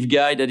creative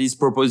guy that is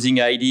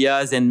proposing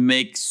ideas and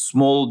make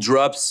small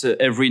drops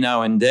every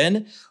now and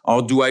then,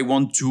 or do I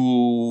want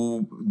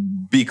to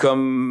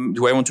become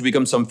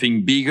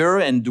something bigger,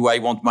 and do I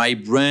want my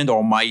brand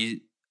or my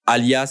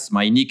alias,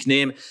 my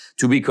nickname,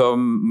 to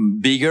become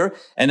bigger?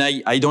 And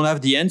I don't have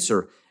the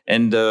answer.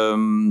 And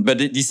but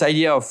this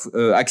idea of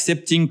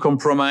accepting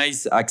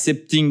compromise,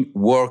 accepting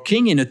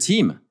working in a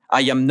team.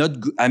 I am not.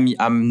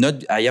 I'm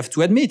not. I have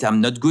to admit,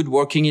 I'm not good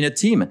working in a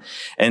team,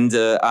 and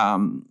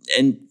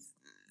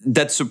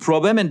that's a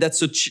problem, and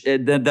that's a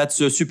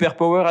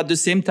superpower at the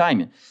same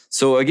time.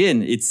 So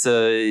again, it's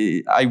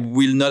I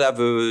will not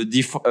have a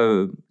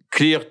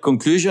clear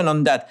conclusion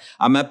on that.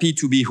 I'm happy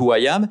to be who I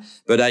am,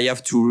 but I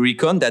have to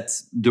reckon that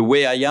the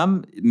way I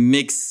am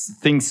makes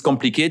things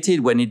complicated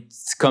when it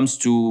comes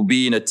to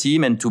be in a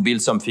team and to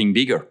build something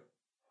bigger.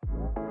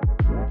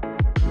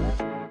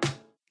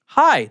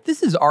 Hi,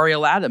 this is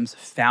Ariel Adams,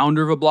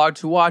 founder of A Blog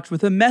to Watch,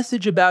 with a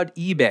message about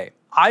eBay.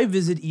 I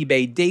visit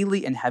eBay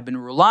daily and have been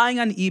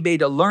relying on eBay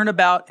to learn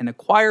about and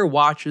acquire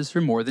watches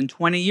for more than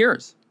 20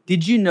 years.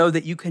 Did you know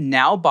that you can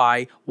now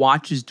buy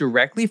watches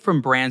directly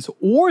from brands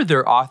or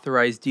their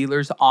authorized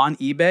dealers on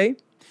eBay?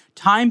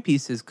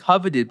 Timepieces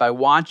coveted by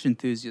watch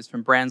enthusiasts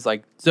from brands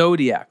like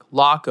Zodiac,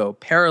 Laco,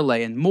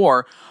 Parallel, and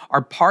more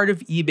are part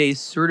of eBay's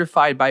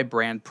Certified by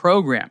Brand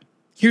program.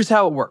 Here's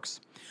how it works.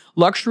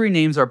 Luxury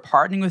names are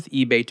partnering with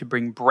eBay to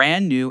bring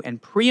brand new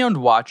and pre-owned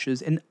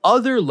watches and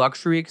other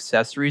luxury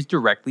accessories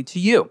directly to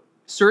you.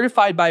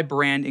 Certified by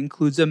Brand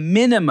includes a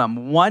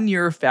minimum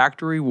 1-year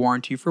factory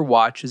warranty for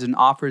watches and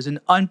offers an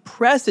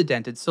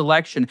unprecedented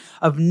selection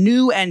of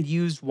new and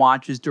used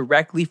watches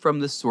directly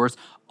from the source,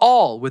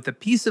 all with the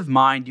peace of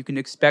mind you can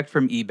expect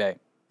from eBay.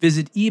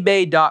 Visit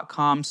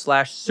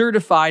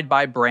ebay.com/certified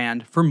by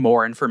brand for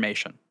more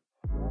information.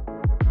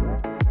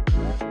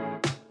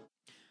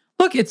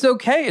 Look, it's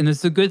okay, and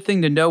it's a good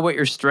thing to know what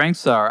your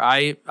strengths are.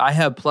 I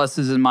have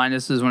pluses and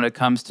minuses when it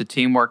comes to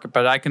teamwork,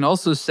 but I can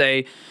also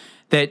say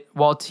that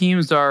while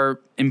teams are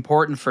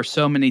important for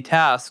so many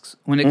tasks,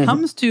 when it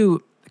comes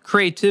to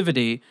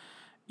creativity,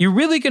 you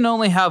really can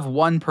only have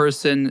one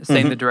person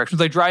saying the directions,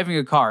 like driving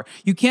a car.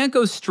 You can't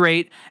go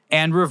straight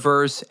and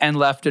reverse and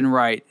left and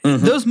right.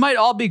 Those might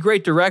all be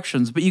great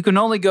directions, but you can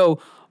only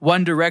go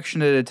one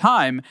direction at a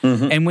time.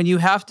 And when you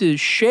have to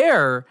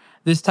share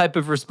this type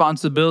of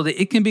responsibility,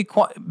 it can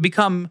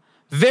become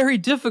very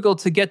difficult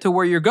to get to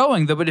where you're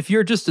going, though. But if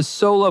you're just a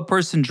solo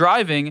person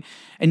driving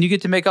and you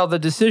get to make all the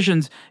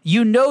decisions,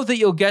 you know that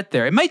you'll get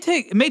there. It may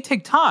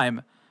take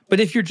time, but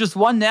if you're just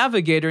one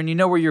navigator and you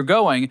know where you're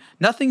going,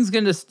 nothing's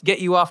going to get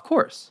you off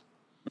course.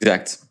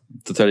 Exact.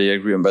 Totally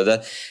agree about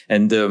that.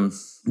 And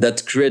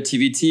that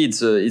creativity,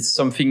 it's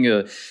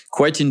something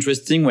quite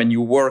interesting when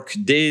you work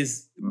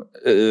days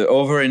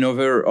over and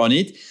over on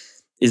it,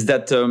 is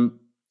that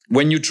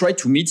when you try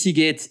to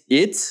mitigate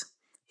it,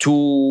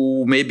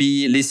 to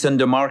maybe listen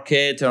the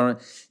market, or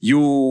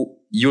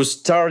you're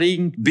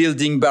starting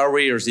building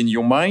barriers in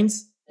your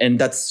minds, and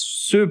that's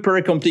super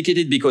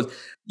complicated because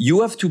you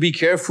have to be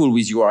careful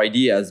with your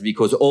ideas,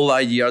 because all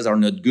ideas are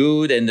not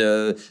good, and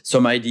a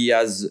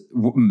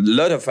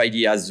lot of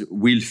ideas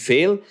will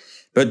fail.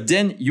 But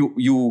then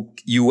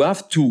you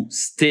have to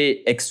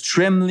stay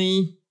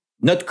extremely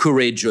not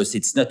courageous.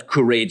 It's not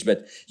courage,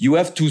 but you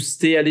have to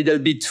stay a little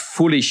bit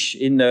foolish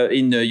in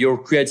your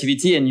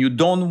creativity, and you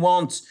don't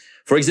want,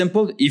 for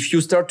example, if you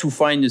start to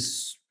find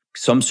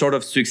some sort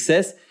of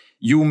success,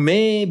 you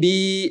may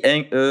be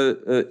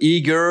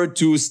eager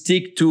to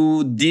stick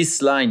to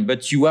this line,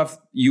 but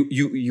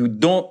you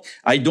don't.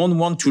 I don't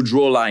want to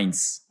draw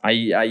lines.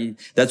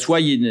 That's why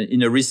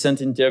in a recent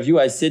interview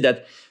I said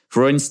that,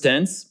 for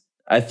instance,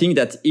 I think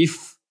that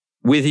if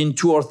within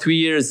 2 or 3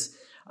 years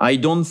I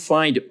don't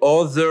find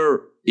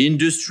other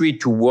industry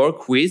to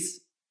work with,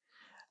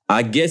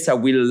 I guess I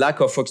will lack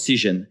of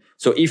oxygen.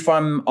 So if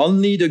I'm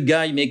only the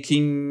guy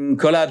making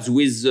collabs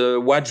with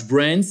watch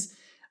brands,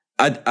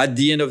 at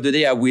the end of the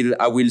day, I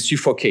will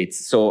suffocate.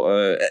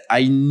 So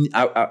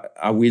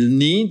I will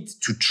need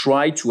to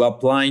try to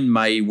apply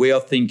my way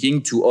of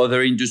thinking to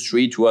other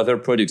industry, to other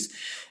products.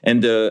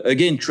 And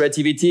again,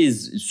 creativity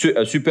is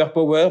a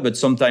superpower, but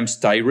sometimes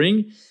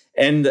tiring.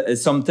 And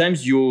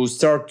sometimes you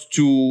start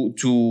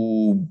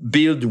to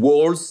build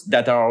walls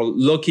that are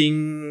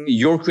locking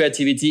your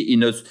creativity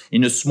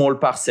in a small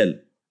parcel.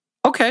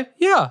 Okay,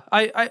 yeah,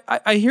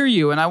 I hear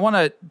you, and I want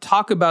to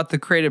talk about the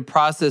creative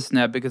process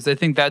now, because I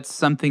think that's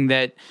something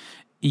that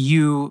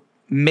you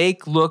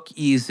make look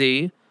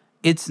easy.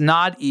 It's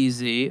not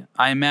easy.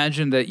 I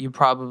imagine that you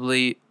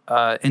probably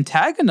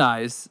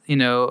agonize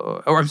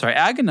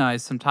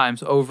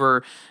sometimes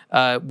over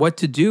what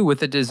to do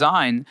with a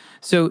design.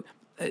 So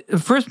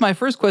my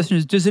first question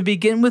is, does it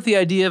begin with the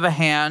idea of a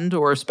hand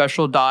or a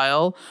special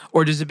dial,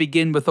 or does it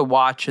begin with a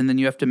watch and then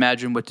you have to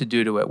imagine what to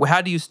do to it? Well,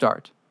 how do you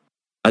start?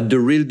 At the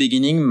real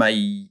beginning,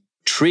 my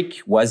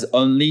trick was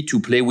only to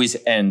play with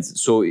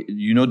hands. So,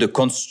 the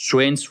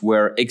constraints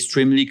were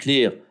extremely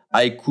clear.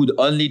 I could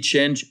only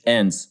change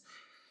hands.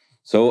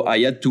 So I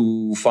had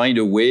to find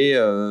a way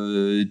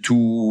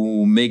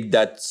to make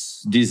that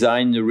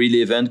design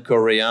relevant,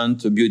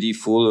 coherent,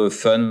 beautiful,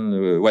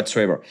 fun,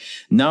 whatsoever.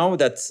 Now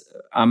that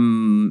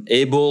I'm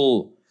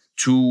able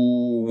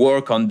to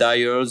work on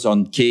dials,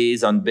 on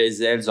case, on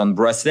bezels, on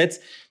bracelets,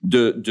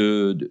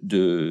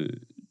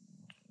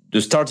 the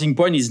starting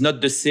point is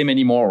not the same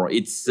anymore.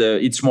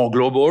 It's more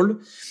global,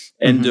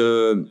 and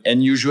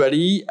and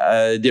usually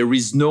there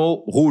is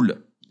no rule.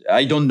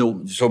 I don't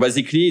know. So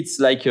basically, it's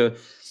like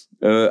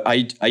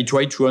I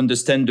try to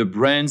understand the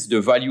brands,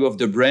 the value of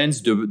the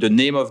brands, the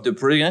name of the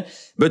product,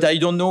 but I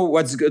don't know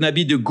what's gonna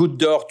be the good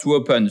door to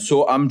open.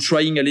 So I'm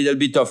trying a little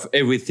bit of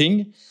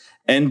everything,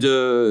 and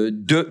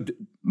the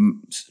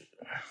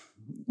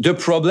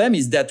problem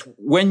is that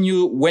when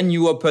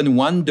you open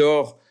one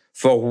door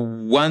for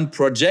one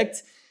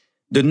project,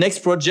 the next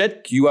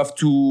project you have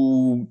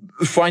to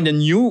find a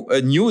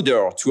new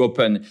door to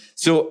open.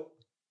 So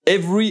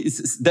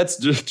that's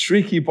the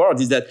tricky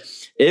part, is that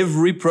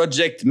every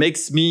project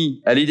makes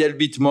me a little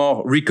bit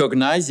more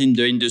recognized in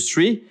the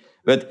industry,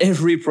 but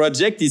every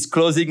project is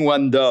closing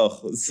one door.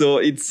 So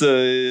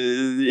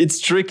it's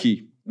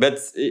tricky. But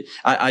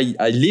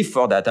I live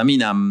for that. I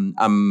mean,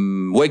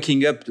 I'm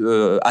waking up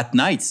at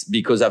night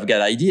because I've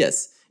got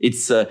ideas.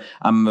 It's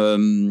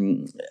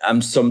I'm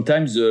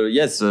sometimes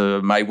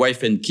my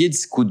wife and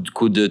kids could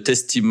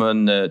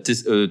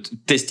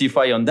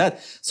testify on that.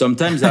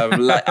 Sometimes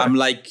I'm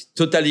like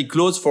totally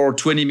closed for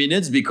 20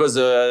 minutes because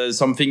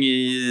something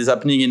is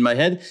happening in my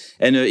head,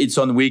 and it's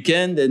on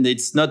weekend, and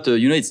it's not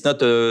it's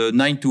not a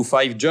 9 to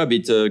 5 job.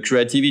 It's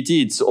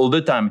creativity. It's all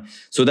the time.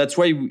 So that's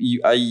why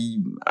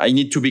I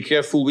need to be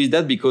careful with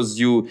that, because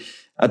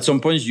at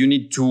some point you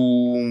need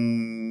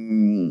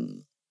to.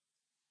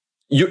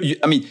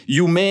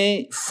 You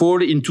may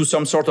fall into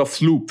some sort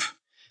of loop,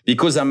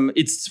 because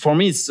for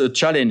me, it's a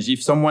challenge.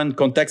 If someone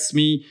contacts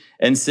me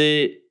and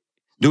say,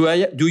 do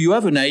you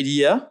have an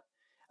idea?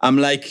 I'm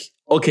like,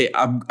 okay,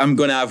 I'm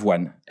going to have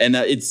one. And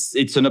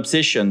it's an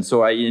obsession.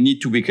 So I need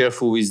to be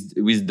careful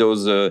with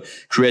those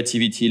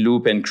creativity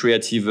loop and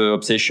creative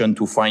obsession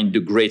to find the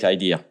great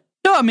idea.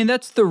 No, I mean,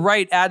 that's the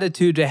right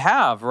attitude to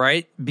have,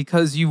 right?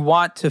 Because you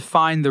want to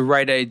find the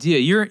right idea.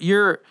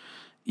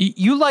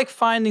 You like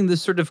finding the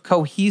sort of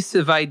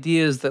cohesive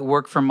ideas that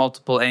work from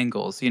multiple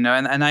angles, and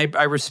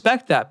I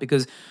respect that,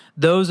 because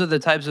those are the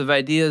types of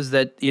ideas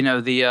that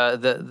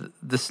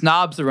the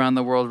snobs around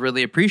the world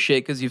really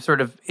appreciate, because you've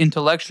sort of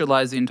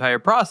intellectualized the entire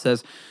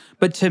process.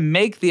 But to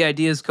make the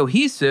ideas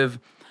cohesive,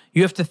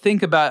 you have to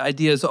think about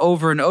ideas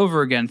over and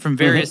over again from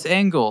various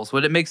angles.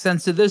 Would it make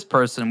sense to this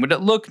person? Would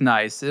it look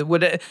nice?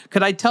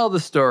 Could I tell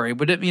the story?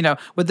 Would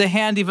would the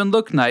hand even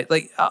look nice?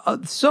 Like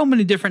so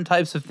many different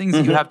types of things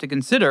that you have to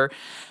consider.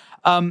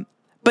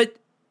 But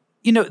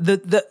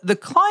the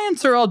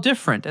clients are all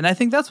different, and I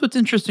think that's what's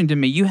interesting to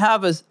me. You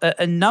have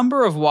a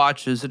number of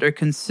watches that are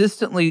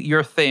consistently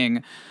your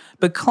thing,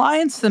 but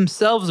clients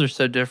themselves are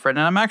so different.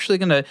 And I'm actually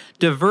going to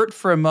divert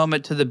for a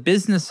moment to the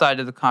business side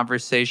of the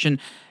conversation.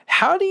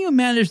 How do you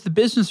manage the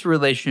business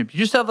relationship? You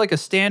just have like a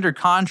standard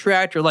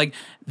contract, or like,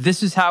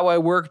 this is how I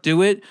work,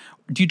 do it?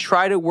 Do you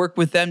try to work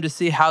with them to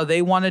see how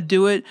they want to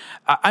do it?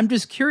 I'm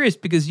just curious,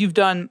 because you've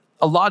done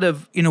a lot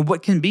of,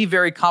 what can be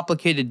very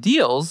complicated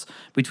deals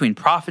between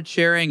profit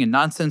sharing and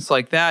nonsense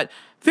like that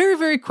very,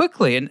 very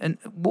quickly. And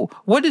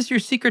what is your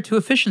secret to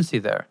efficiency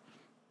there?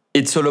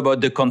 It's all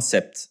about the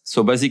concept.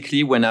 So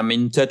basically, when I'm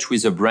in touch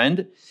with a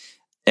brand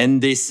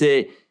and they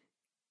say,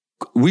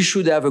 we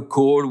should have a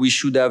call, we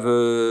should have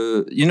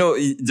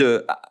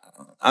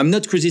I'm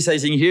not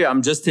criticizing here.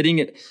 I'm just telling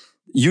it.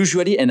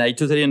 Usually, and I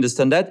totally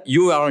understand that,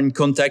 you are in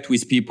contact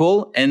with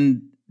people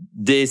and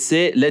they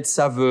say, let's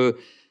have a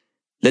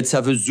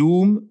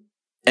Zoom,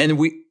 and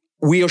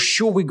we are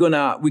sure we're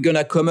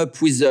gonna come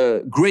up with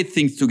great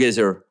things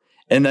together.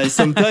 And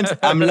sometimes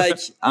I'm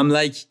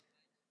like,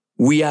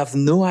 we have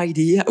no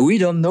idea. We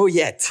don't know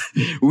yet.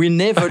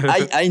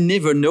 I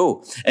never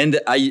know. And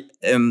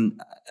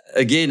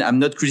again, I'm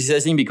not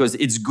criticizing, because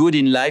it's good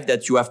in life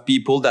that you have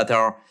people that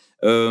are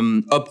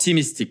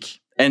optimistic.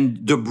 And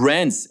the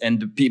brands and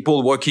the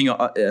people working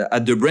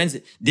at the brands,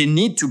 they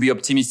need to be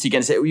optimistic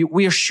and say,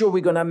 we are sure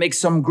we're going to make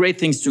some great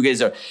things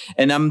together.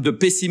 And I'm the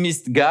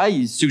pessimist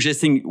guy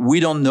suggesting,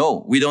 we don't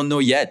know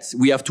yet.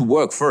 We have to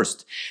work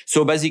first.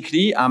 So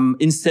basically,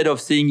 instead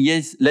of saying,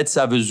 yes, let's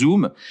have a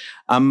Zoom,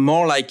 I'm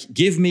more like,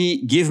 give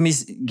me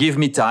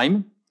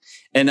time.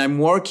 And I'm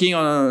working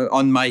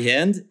on my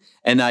end.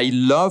 And I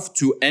love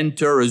to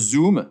enter a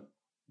Zoom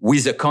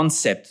with a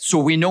concept. So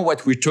we know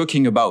what we're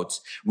talking about.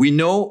 We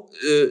know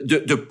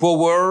the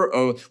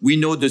power, we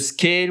know the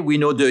scale, we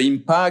know the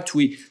impact.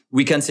 We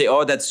can say,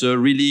 oh, that's a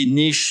really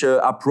niche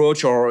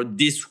approach, or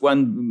this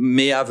one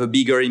may have a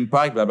bigger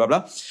impact, blah, blah,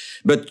 blah.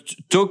 But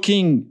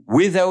talking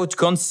without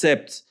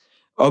concept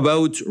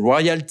about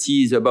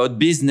royalties, about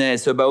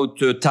business, about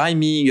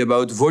timing,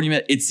 about volume,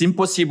 it's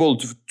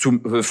impossible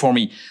for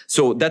me.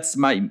 So that's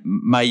my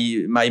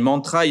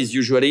mantra is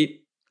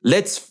usually,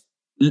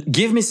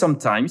 give me some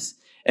times.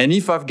 And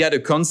if I've got a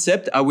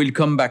concept, I will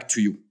come back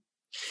to you.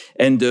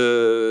 And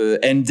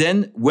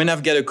then when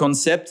I've got a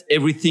concept,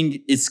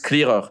 everything is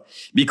clearer,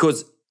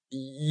 because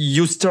if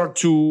you start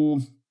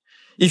to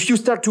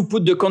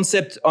put the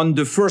concept on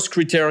the first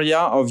criteria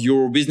of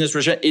your business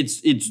relationship,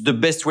 it's the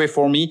best way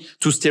for me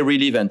to stay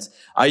relevant.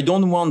 I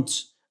don't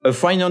want a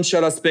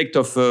financial aspect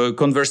of a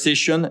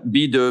conversation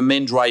be the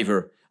main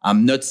driver.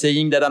 I'm not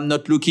saying that I'm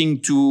not looking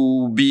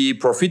to be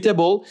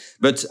profitable,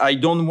 but I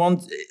don't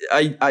want.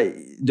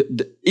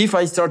 If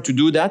I start to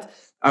do that,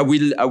 I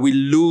will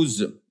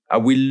lose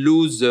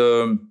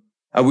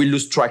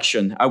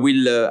traction. I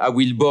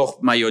will bore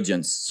my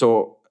audience.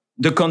 So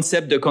the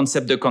concept,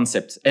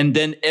 and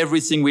then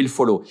everything will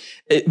follow.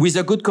 With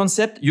a good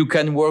concept, you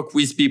can work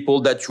with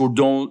people that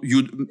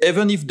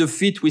even if the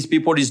fit with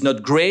people is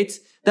not great,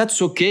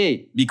 that's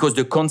okay, because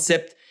the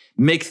concept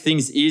makes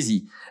things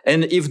easy.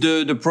 And if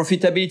the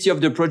profitability of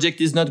the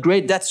project is not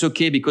great, that's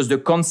okay, because the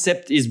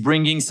concept is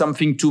bringing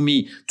something to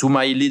me, to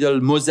my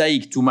little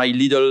mosaic, to my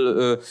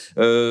little,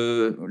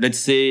 let's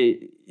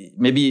say,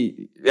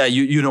 maybe,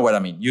 you know what I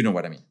mean.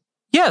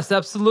 Yes,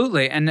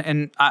 absolutely.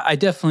 And I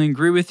definitely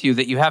agree with you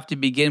that you have to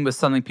begin with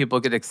something people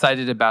get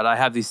excited about. I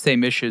have these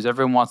same issues.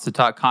 Everyone wants to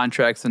talk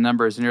contracts and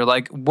numbers, and you're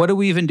like, what are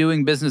we even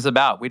doing business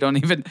about? We don't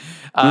even,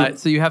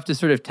 so you have to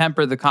sort of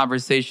temper the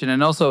conversation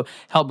and also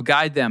help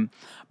guide them.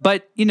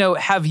 But,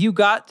 have you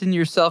gotten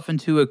yourself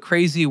into a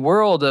crazy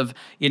world of,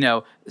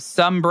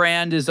 some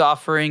brand is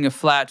offering a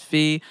flat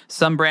fee,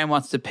 some brand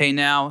wants to pay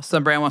now,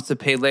 some brand wants to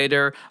pay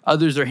later,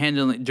 others are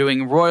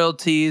doing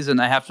royalties, and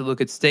I have to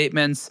look at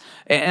statements.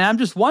 And I'm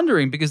just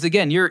wondering, because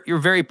again, you're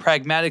very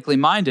pragmatically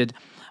minded.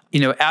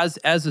 As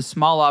a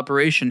small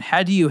operation,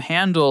 how do you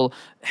handle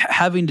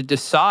having to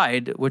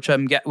decide, which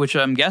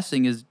I'm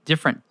guessing is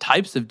different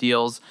types of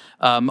deals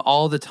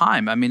all the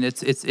time? I mean,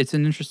 it's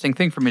an interesting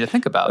thing for me to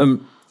think about.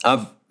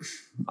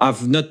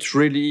 I've not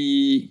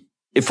really.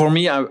 For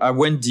me, I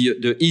went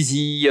the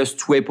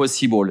easiest way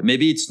possible.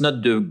 Maybe it's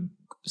not the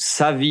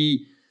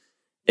savvy,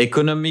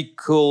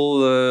 economical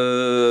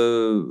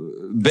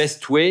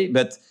best way,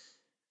 but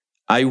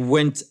I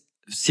went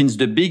since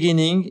the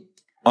beginning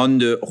on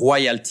the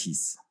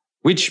royalties,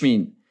 which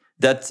means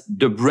that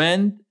the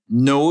brand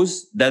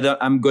knows that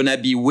I'm gonna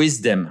be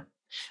with them.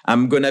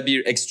 I'm gonna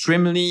be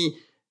extremely,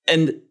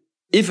 and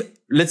if,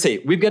 let's say,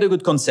 we've got a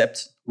good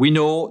concept, we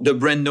know, the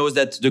brand knows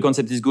that the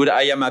concept is good,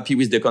 I am happy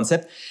with the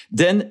concept,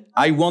 then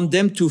I want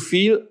them to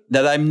feel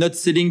that I'm not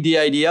selling the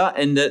idea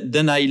and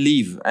then I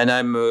leave and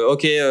I'm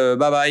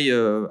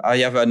bye-bye, I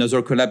have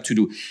another collab to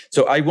do.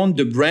 So I want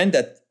the brand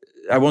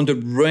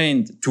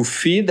to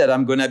feel that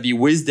I'm going to be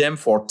with them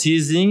for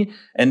teasing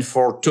and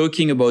for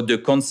talking about the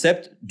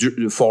concept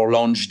for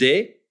launch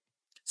day.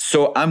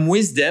 So I'm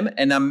with them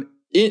and I'm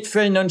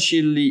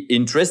financially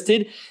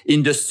interested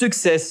in the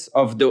success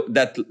of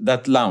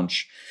that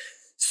launch.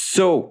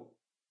 So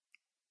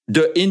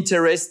the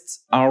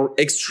interests are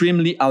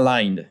extremely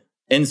aligned.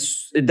 And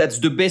that's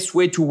the best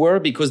way to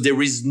work, because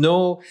there is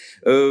no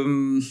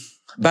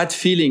bad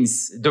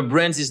feelings. The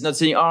brand is not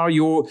saying,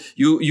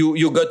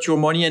 you got your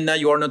money and now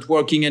you are not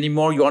working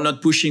anymore. You are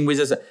not pushing with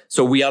us.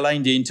 So we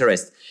align the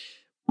interest.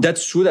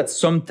 That's true that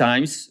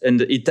sometimes,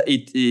 and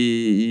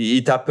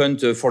it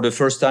happened for the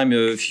first time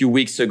a few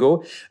weeks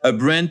ago, a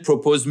brand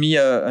proposed me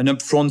an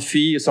upfront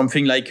fee,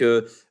 something like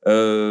a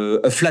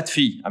flat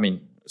fee. I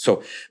mean,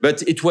 so,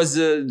 but it was,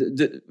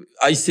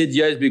 I said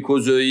yes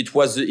because it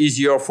was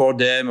easier for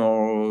them,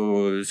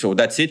 or so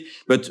that's it.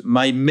 But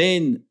my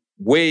main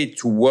way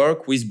to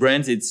work with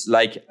brands, it's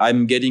like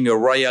I'm getting a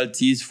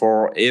royalties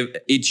for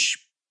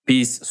each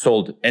piece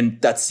sold, and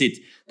that's it.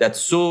 That's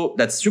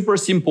super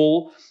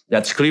simple.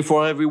 That's clear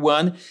for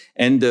everyone,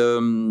 and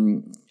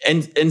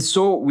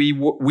so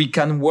we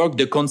can work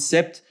the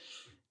concept.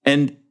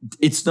 And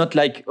it's not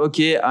like,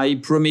 okay, I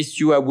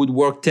promised you I would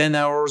work 10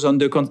 hours on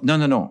the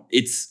No.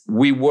 It's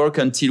we work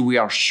until we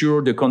are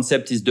sure the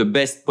concept is the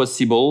best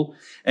possible.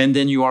 And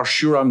then you are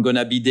sure I'm going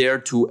to be there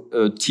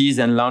to tease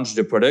and launch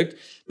the product.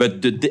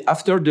 But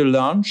after the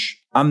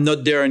launch, I'm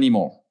not there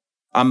anymore.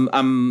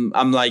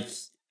 I'm like,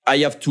 I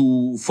have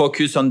to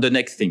focus on the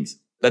next things.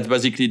 That's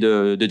basically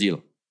the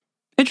deal.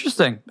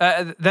 Interesting.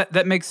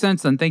 That makes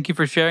sense, and thank you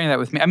for sharing that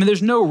with me. I mean,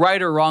 there's no right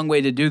or wrong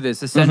way to do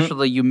this.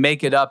 Essentially, you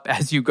make it up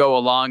as you go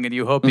along, and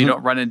you hope you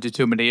don't run into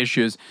too many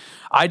issues.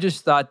 I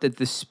just thought that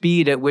the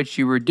speed at which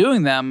you were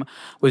doing them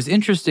was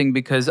interesting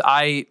because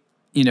I've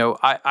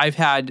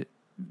had,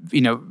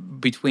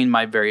 between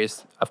my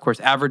various, of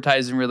course,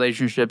 advertising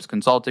relationships,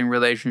 consulting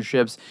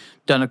relationships,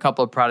 done a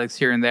couple of products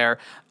here and there.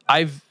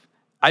 I've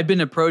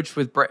been approached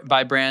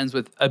by brands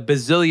with a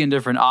bazillion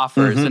different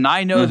offers, and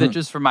I know that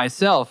just for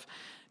myself,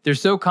 they're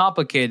so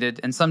complicated,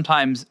 and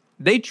sometimes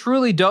they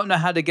truly don't know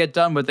how to get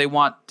done what they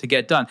want to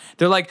get done.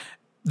 They're like,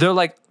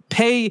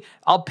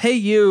 I'll pay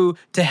you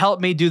to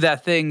help me do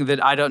that thing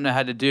that I don't know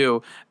how to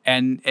do.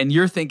 And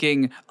you're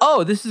thinking,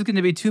 oh, this is going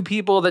to be two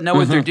people that know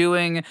what they're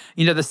doing.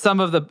 The sum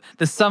of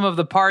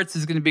the parts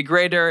is going to be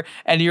greater.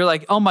 And you're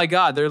like, oh my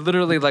God, they're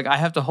literally like, I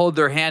have to hold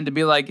their hand and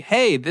be like,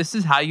 hey, this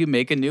is how you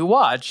make a new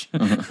watch.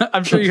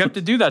 I'm sure you have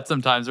to do that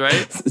sometimes,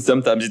 right?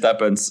 Sometimes it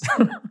happens.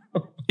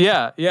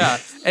 Yeah.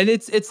 And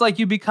it's like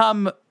you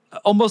become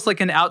almost like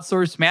an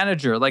outsourced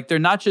manager. Like they're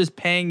not just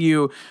paying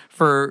you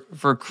for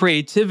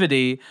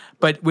creativity,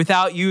 but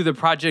without you, the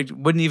project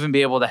wouldn't even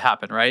be able to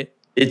happen, right?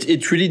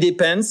 It really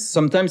depends.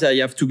 Sometimes I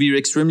have to be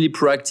extremely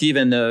proactive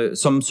and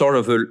some sort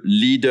of a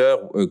leader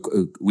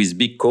with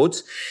big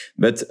quotes,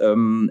 but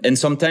and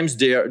sometimes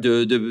they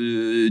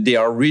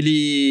are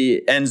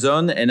really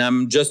hands-on, and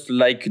I'm just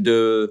like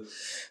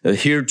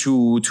here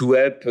to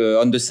help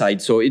on the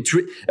side. So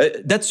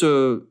that's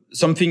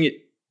something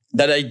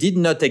that I did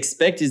not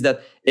expect, is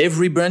that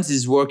every brand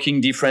is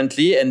working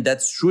differently. And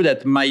that's true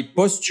that my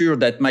posture,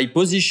 that my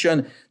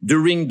position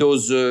during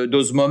those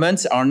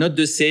moments are not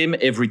the same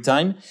every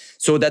time.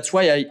 So that's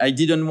why I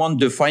didn't want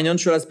the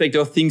financial aspect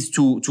of things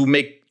to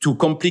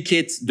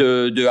complicate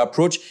the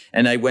approach.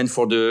 And I went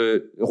for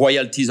the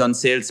royalties on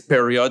sales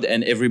period,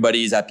 and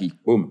everybody is happy.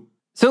 Boom.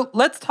 So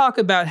let's talk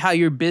about how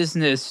your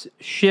business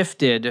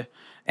shifted.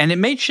 And it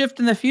may shift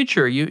in the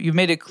future. You've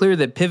made it clear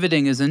that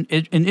pivoting is an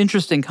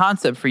interesting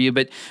concept for you.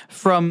 But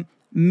from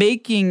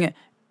making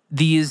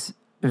these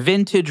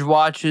vintage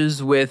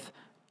watches with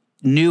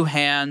new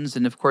hands,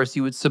 and of course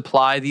you would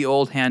supply the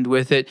old hand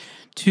with it,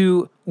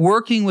 to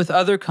working with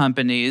other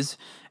companies,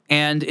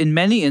 and in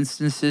many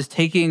instances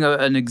taking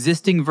an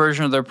existing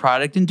version of their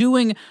product and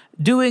doing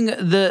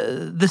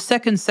the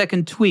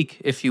second tweak,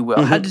 if you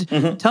will. How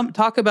did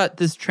talk about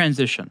this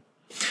transition?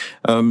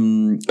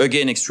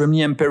 Again,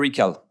 extremely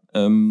empirical.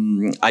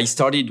 I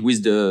started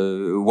with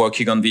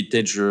working on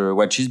vintage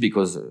watches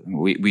because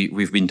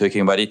we've been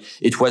talking about it.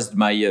 It was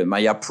my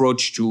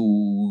approach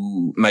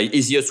to my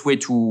easiest way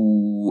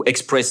to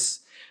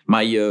express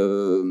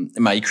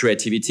my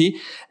creativity.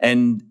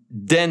 And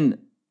then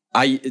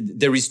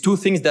there is two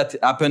things that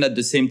happened at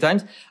the same time.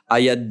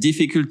 I had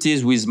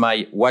difficulties with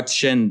my watch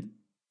chain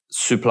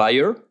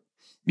supplier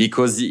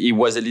because he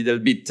was a little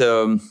bit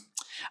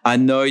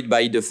annoyed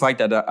by the fact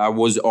that I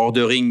was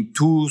ordering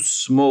too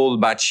small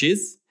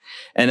batches.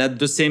 And at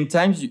the same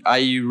time,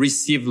 I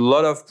received a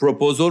lot of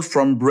proposals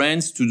from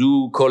brands to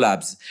do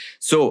collabs.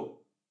 So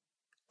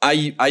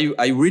I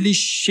really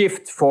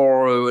shift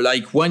for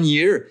like 1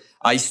 year.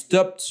 I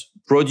stopped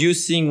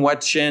producing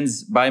watch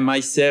chains by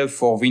myself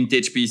for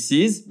vintage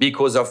pieces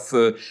because of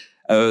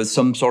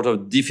some sort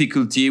of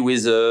difficulty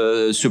with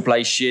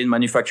supply chain,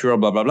 manufacturer,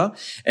 blah, blah, blah.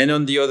 And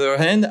on the other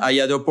hand, I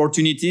had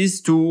opportunities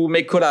to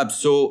make collabs.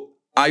 So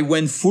I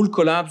went full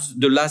collabs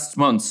the last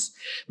months,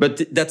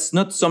 but that's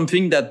not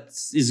something that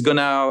is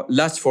gonna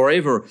last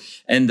forever.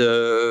 And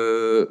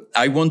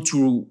I want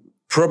to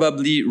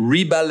probably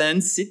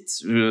rebalance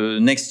it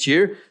next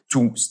year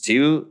to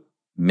still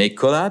make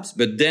collabs,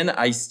 but then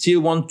I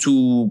still want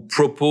to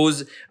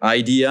propose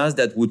ideas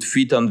that would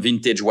fit on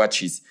vintage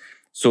watches.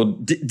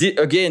 So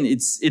again,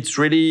 it's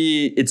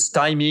really, it's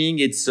timing.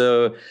 It's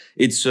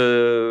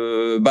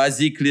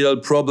basic little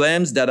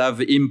problems that have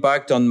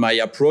impact on my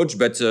approach.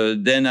 But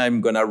then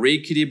I'm going to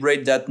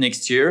recalibrate that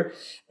next year.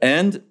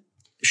 And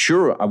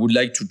sure, I would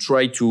like to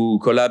try to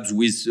collab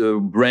with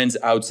brands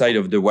outside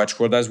of the watch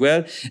world as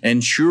well.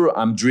 And sure,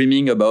 I'm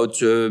dreaming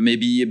about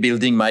maybe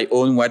building my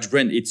own watch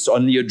brand. It's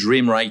only a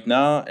dream right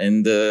now,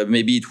 and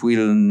maybe it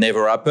will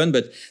never happen.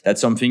 But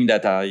that's something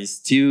that I'm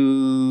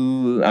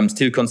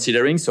still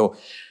considering. So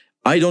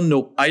I don't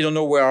know. I don't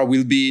know where I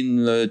will be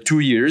in 2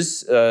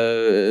 years.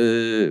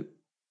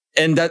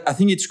 And that, I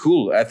think it's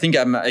cool. I think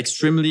I'm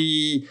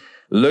extremely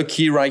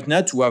lucky right now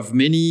to have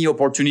many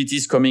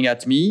opportunities coming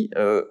at me.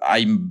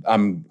 I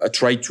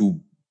try to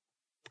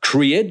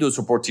create those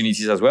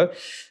opportunities as well.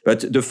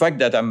 But the fact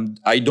that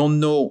I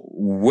don't know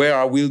where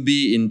I will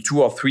be in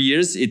 2 or 3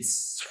 years,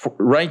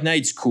 right now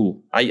it's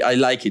cool. I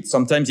like it.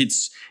 Sometimes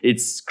it's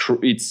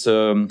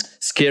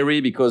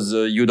scary because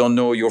you don't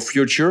know your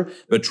future.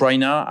 But right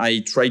now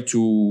I try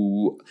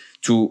to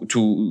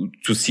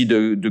see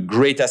the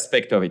great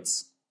aspect of it.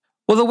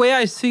 Well, the way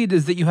I see it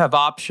is that you have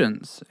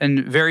options,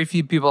 and very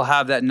few people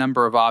have that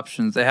number of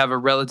options. They have a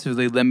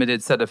relatively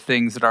limited set of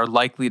things that are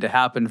likely to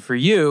happen. For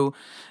you,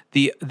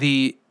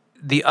 the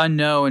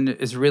unknown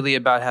is really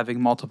about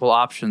having multiple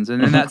options,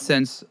 and in that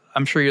sense,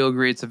 I'm sure you'll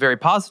agree it's a very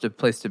positive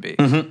place to be.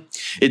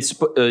 It's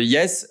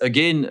yes.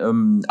 Again,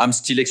 I'm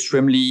still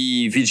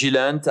extremely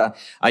vigilant.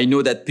 I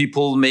know that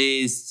people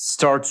may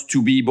start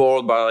to be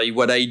bored by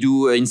what I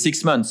do in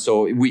 6 months,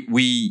 so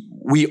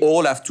we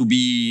all have to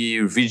be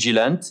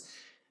vigilant.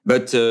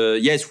 But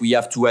yes, we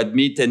have to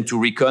admit and to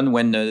reckon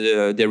when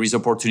there is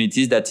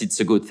opportunities that it's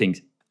a good thing.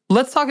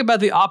 Let's talk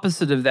about the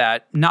opposite of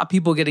that. Not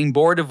people getting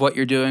bored of what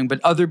you're doing,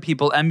 but other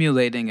people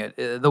emulating it.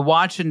 The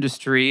watch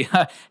industry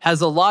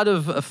has a lot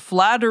of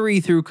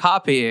flattery through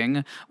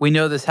copying. We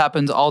know this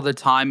happens all the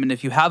time. And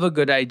if you have a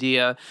good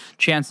idea,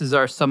 chances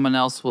are someone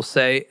else will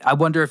say, I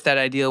wonder if that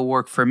idea will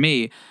work for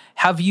me.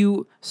 Have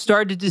you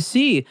started to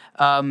see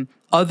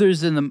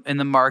others in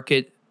the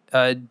market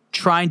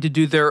trying to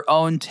do their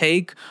own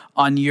take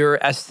on your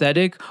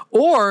aesthetic?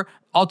 Or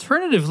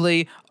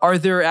alternatively, are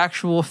there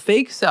actual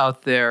fakes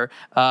out there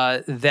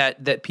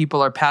that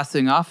people are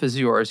passing off as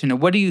yours?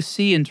 What do you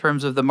see in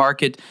terms of the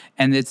market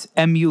and its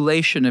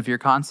emulation of your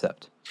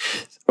concept?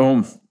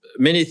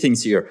 Many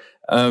things here.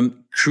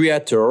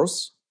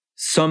 Creators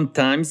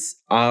sometimes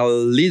are a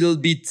little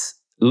bit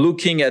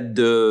looking at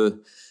the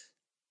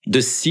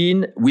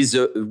scene with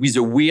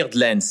a weird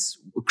lens.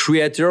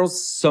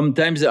 Creators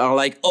sometimes are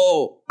like,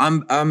 oh,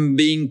 I'm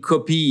being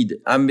copied.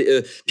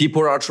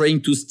 People are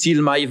trying to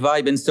steal my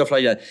vibe and stuff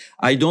like that.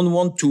 I don't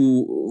want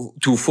to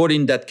fall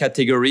in that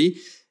category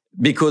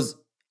because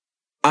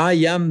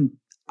I'm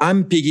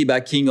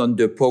piggybacking on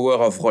the power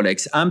of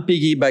Rolex. I'm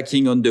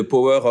piggybacking on the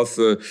power of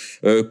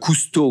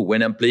Cousteau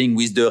when I'm playing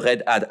with the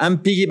red hat. I'm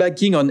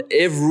piggybacking on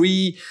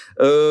every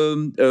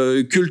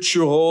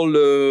cultural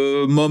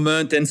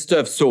moment and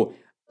stuff. So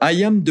I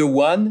am the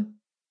one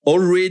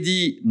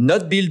already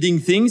not building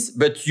things,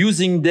 but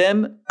using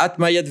them at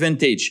my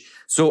advantage.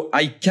 So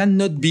I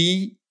cannot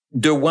be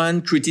the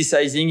one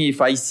criticizing if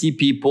I see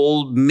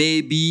people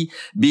maybe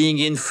being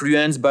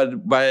influenced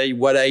by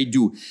what I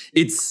do.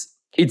 It's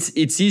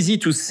easy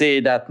to say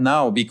that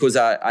now because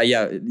I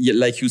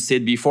like you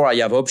said before, I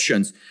have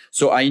options.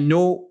 So I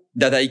know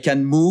that I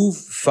can move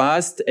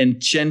fast and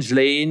change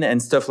lane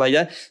and stuff like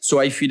that. So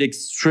I feel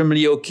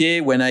extremely okay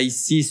when I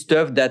see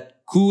stuff that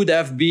could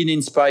have been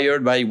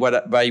inspired by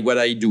what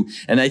I do.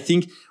 And I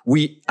think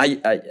we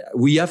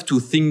have to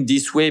think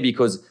this way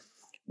because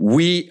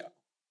I've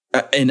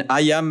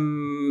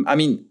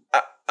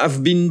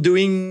been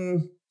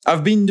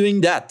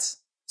doing that.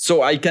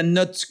 So I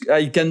cannot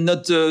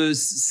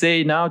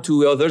say now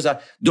to others,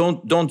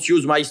 don't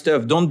use my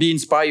stuff. Don't be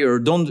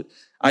inspired.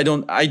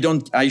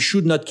 I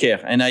should not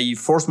care. And I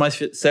force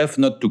myself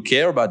not to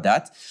care about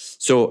that.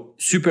 So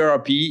super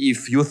happy.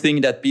 If you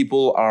think that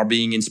people are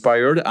being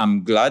inspired,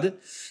 I'm glad.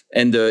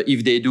 And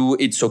if they do,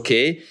 it's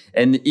okay.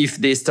 And if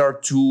they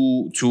start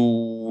to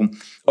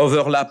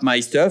overlap my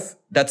stuff,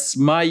 that's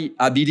my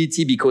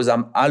ability because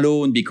I'm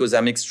alone, because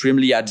I'm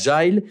extremely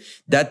agile,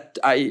 that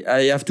I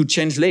have to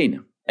change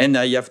lane. And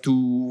I have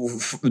to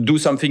do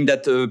something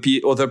that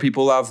other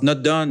people have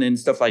not done and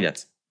stuff like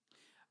that.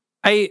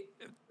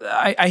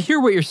 I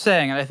hear what you're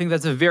saying, and I think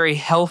that's a very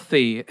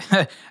healthy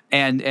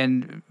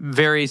and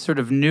very sort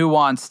of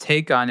nuanced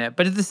take on it.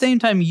 But at the same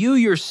time, you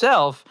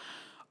yourself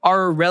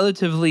are a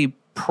relatively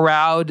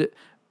proud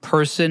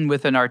person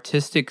with an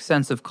artistic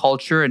sense of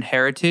culture and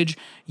heritage.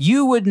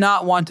 You would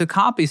not want to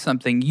copy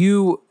something.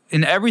 You,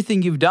 in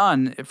everything you've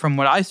done, from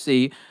what I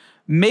see,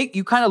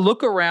 you kind of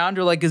look around,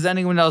 or like, is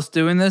anyone else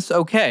doing this?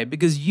 Okay,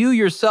 because you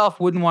yourself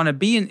wouldn't want to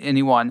be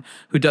anyone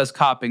who does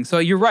copying. So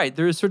you're right.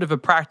 There is sort of a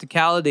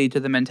practicality to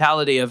the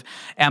mentality of,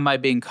 am I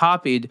being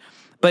copied?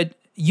 But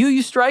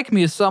you strike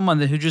me as someone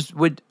who just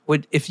would,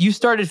 if you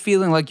started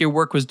feeling like your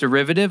work was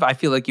derivative, I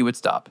feel like you would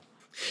stop.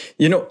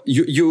 I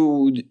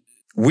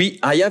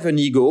have an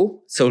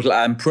ego, so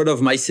I'm proud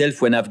of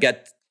myself when I've got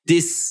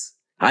this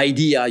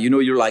idea.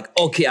 You're like,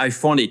 okay, I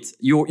found it.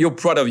 You're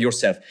proud of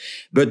yourself,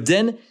 but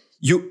then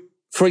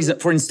for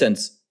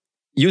instance,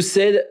 you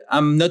said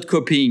I'm not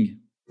copying,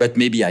 but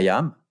maybe I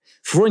am.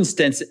 For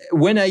instance,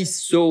 when I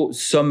saw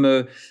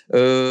some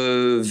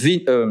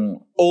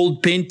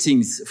old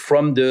paintings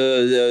from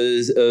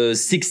the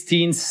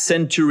 16th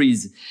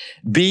centuries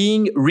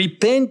being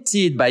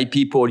repainted by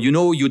people,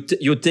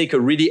 you take a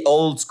really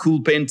old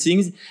school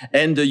paintings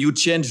and you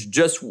change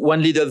just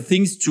one little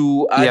things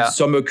to add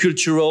some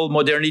cultural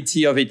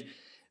modernity of it.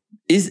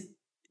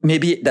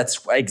 Maybe that's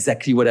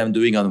exactly what I'm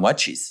doing on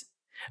watches.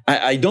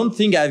 I don't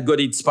think I've got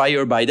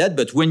inspired by that,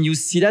 but when you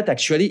see that,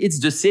 actually, it's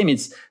the same.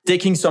 It's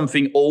taking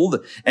something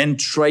old and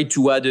try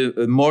to add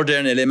a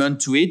modern element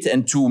to it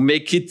and to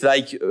make it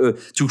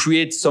to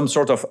create some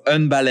sort of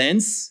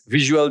unbalance,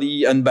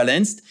 visually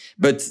unbalanced.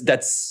 But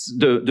that's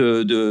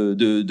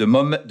the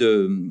moment.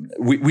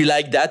 We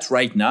like that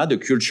right now. The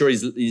culture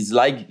is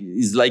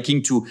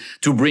liking to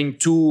bring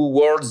two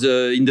worlds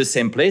in the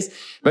same place.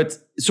 But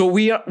so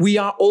we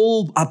are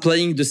all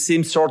applying the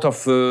same sort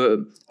of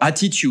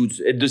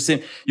attitude at the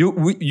same.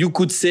 You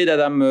could say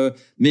that I'm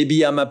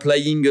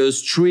applying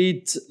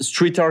street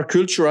art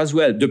culture as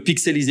well. The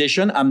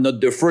pixelization, I'm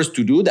not the first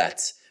to do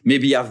that.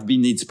 Maybe I've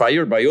been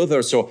inspired by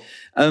others. So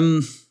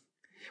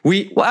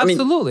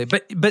absolutely,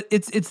 but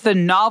it's the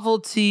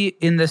novelty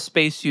in the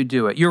space you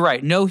do it. You're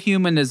right. No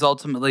human is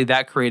ultimately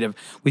that creative.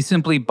 We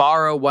simply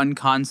borrow one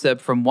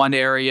concept from one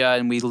area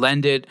and we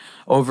lend it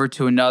over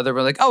to another.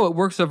 We're like, oh, it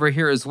works over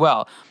here as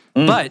well.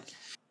 But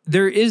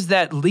there is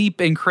that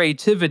leap in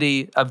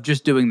creativity of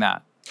just doing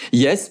that.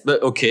 Yes, but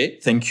okay,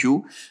 thank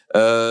you.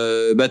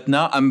 But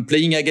now I'm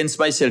playing against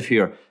myself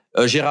here.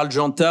 Gérald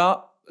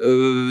Janta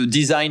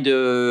designed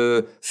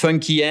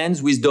funky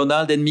hands with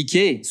Donald and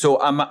Mickey. So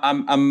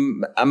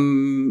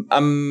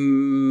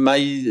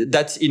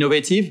that's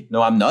innovative?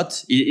 No, I'm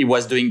not. He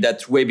was doing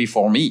that way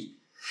before me.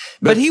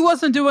 But he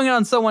wasn't doing it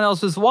on someone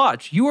else's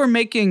watch. You were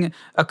making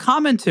a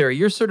commentary.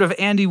 You're sort of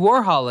Andy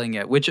Warholing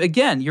it, which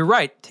again, you're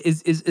right,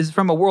 is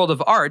from a world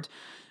of art.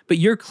 But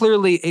you're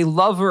clearly a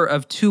lover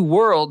of two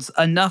worlds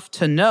enough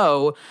to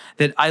know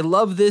that I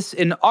love this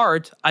in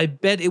art. I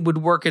bet it would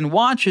work in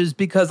watches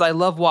because I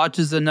love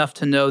watches enough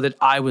to know that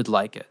I would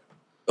like it.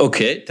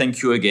 Okay,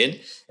 thank you again.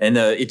 And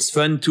it's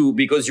fun too,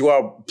 because you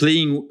are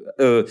playing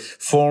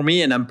for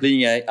me and I'm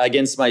playing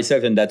against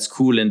myself, and that's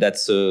cool. And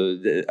that's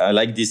I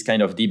like this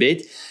kind of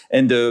debate.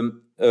 And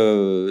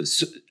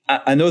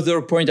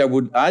another point I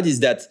would add is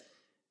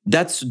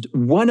that's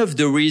one of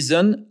the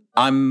reasons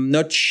I'm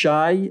not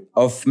shy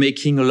of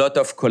making a lot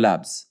of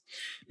collabs,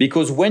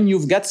 because when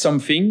you've got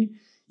something,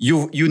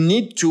 you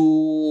need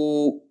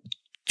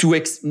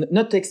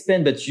not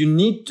expand, but you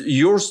need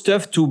your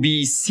stuff to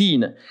be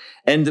seen.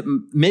 And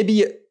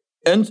maybe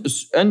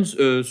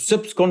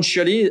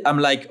subconsciously, I'm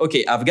like,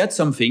 okay, I've got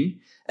something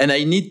and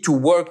I need to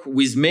work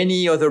with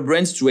many other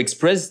brands to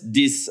express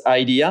this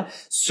idea.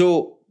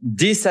 So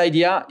this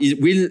idea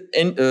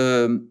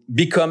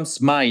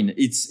becomes mine.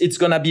 It's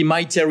going to be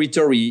my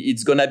territory.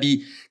 It's going to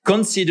be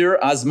considered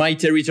as my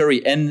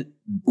territory. And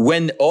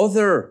when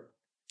other,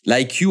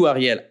 like you,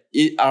 Ariel,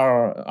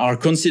 are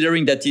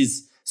considering that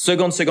is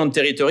second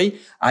territory,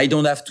 I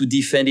don't have to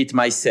defend it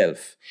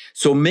myself.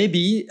 So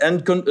maybe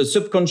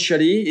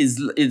subconsciously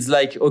it's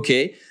like,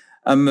 okay,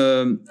 I'm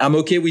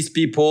okay with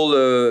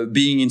people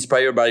being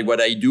inspired by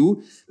what I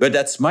do, but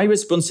that's my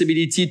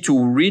responsibility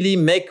to really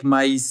make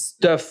my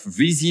stuff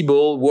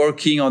visible,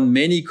 working on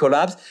many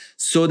collabs,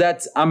 so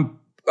that I'm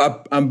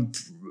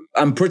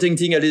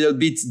protecting a little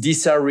bit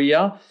this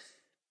area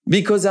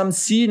because I'm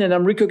seen and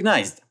I'm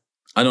recognized.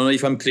 I don't know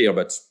if I'm clear,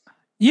 but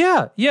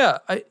yeah.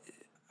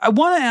 I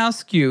want to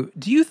ask you,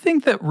 do you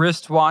think that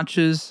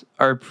wristwatches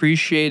are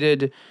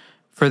appreciated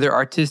for their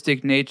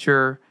artistic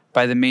nature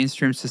by the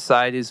mainstream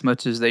society as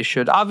much as they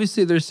should?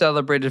 Obviously, they're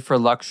celebrated for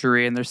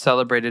luxury and they're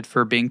celebrated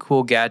for being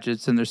cool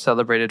gadgets and they're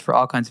celebrated for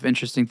all kinds of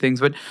interesting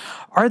things. But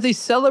are they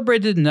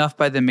celebrated enough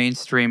by the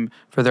mainstream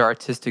for their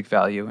artistic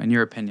value, in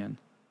your opinion?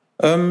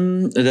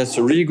 That's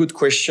a really good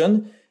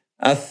question.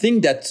 I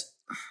think that,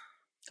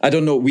 I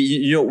don't know.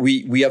 We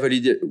are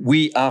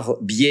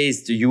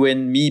biased, you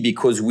and me,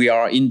 because we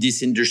are in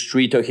this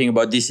industry, talking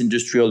about this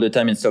industry all the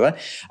time and so on.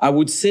 I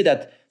would say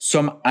that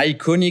some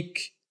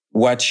iconic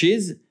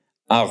watches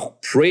are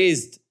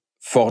praised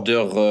for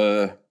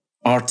their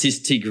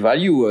artistic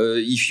value.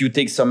 If you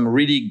take some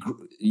really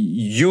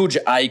huge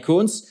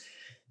icons,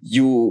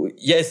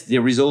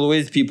 there is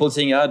always people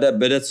saying, but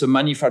that's a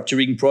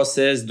manufacturing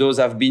process. Those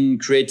have been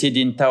created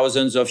in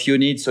thousands of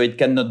units, so it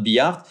cannot be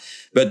art.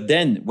 But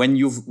then when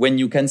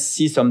you can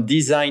see some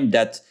design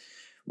that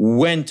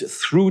went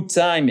through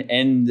time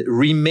and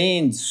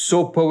remained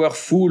so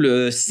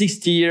powerful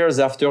 60 years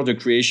after the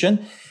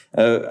creation,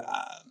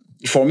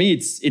 for me,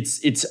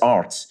 it's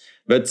art.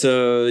 But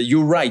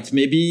you're right.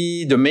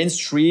 Maybe the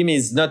mainstream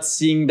is not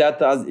seeing that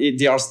as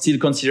they are still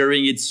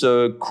considering it's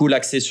cool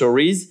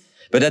accessories.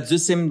 But that's the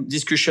same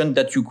discussion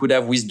that you could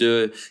have with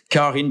the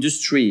car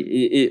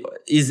industry.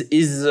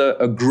 Is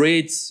a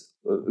great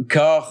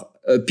car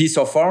a piece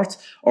of art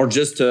or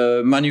just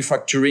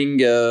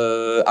manufacturing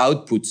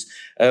output?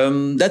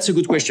 That's a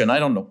good question. I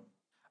don't know.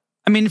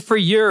 I mean, for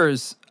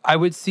years, I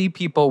would see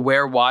people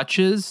wear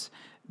watches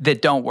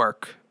that don't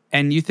work.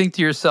 and you think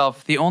to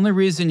yourself, the only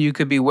reason you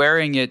could be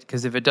wearing it,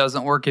 because if it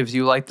doesn't work, if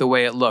you like the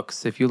way it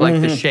looks, if you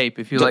like the shape,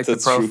 if you like the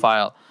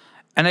profile. True.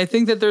 And I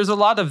think that there's a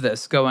lot of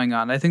this going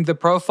on. I think the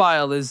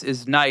profile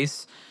is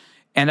nice.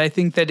 And I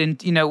think that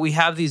we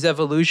have these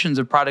evolutions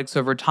of products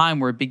over time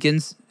where it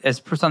begins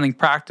as something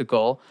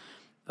practical,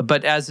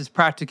 but as its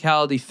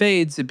practicality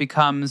fades, it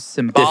becomes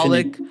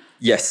symbolic. Definitely.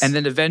 Yes. And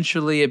then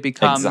eventually it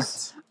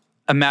becomes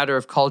a matter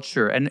of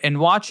culture. And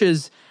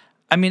watches,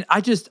 I mean,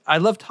 I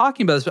love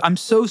talking about this, but I'm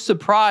so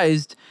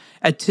surprised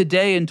at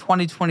today in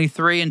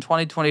 2023 and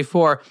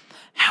 2024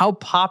 how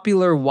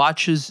popular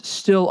watches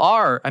still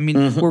are. I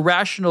mean, we're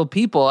rational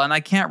people, and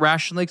I can't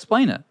rationally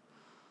explain it.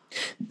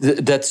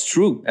 That's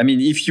true. I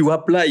mean, if you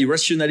apply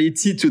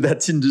rationality to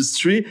that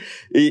industry,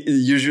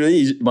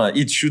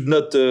 it should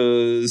not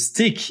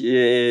stick.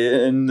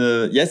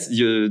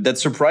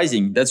 That's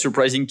surprising. That's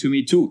surprising to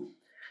me too.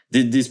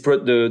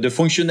 The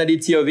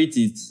functionality of it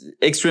is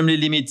extremely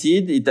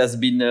limited. It has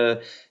been,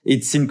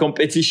 it's in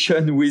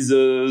competition with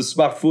a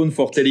smartphone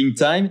for telling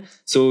time.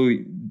 So,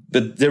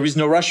 but there is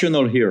no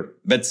rationale here.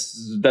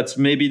 That's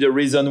maybe the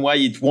reason why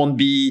it won't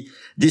be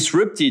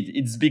disrupted.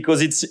 It's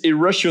because it's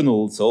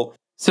irrational.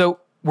 So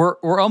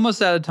we're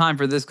almost out of time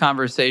for this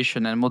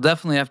conversation, and we'll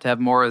definitely have to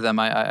have more of them.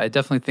 I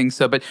definitely think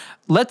so. But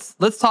let's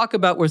talk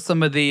about where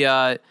some of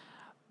the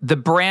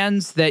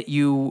brands that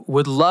you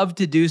would love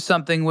to do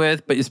something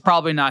with, but it's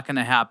probably not going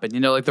to happen.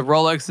 Like the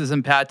Rolexes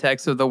and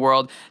Pateks of the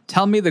world.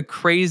 Tell me the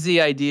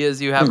crazy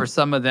ideas you have for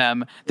some of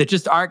them that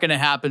just aren't going to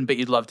happen, but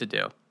you'd love to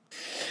do.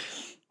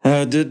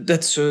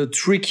 That's a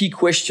tricky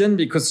question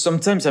because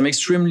sometimes I'm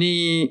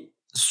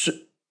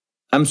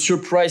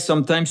surprised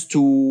sometimes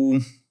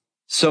to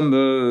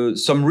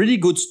some really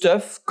good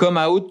stuff come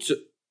out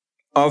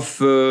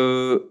of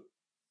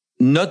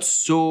not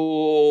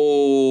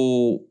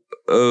so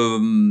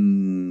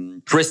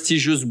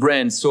prestigious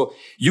brands. So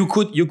you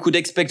could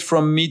expect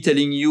from me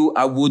telling you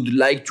I would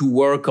like to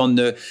work on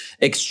the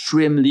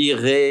extremely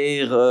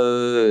rare,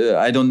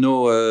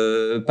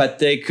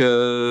 Patek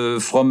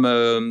from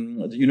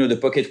the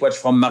pocket watch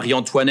from Marie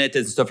Antoinette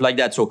and stuff like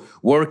that. So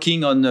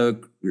working on a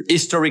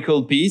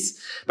historical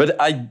piece, but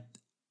I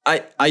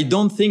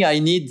don't think I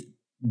need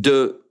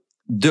the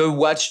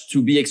watch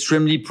to be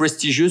extremely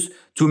prestigious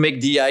to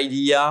make the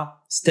idea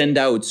stand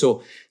out.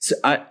 So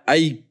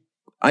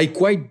I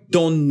quite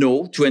don't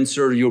know to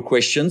answer your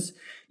questions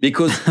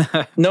because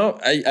no,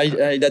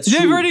 that's true.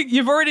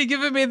 You've already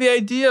given me the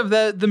idea of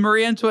the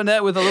Marie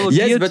Antoinette with a little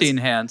guillotine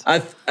hand.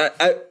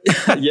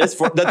 Yes,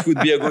 that would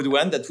be a good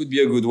one. That would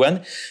be a good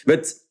one.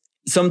 But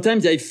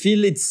sometimes I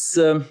feel it's.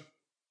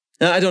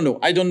 I don't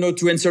know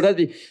to answer that.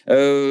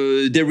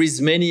 There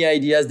is many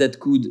ideas that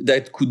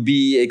could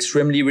be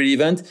extremely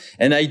relevant,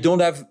 and I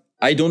don't have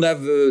a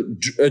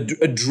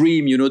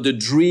dream,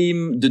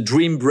 the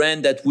dream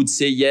brand that would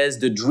say yes,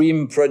 the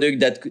dream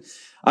product that could,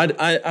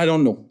 I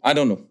don't know.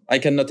 I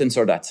cannot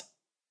answer that.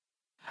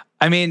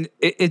 I mean,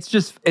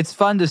 it's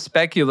fun to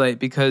speculate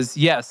because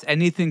yes,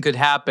 anything could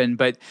happen,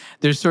 but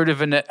there's sort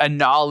of a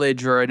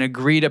knowledge or an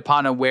agreed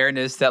upon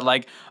awareness that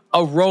like a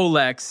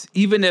Rolex,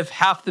 even if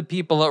half the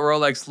people at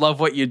Rolex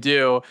love what you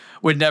do,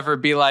 would never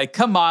be like,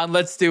 come on,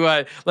 let's do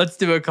a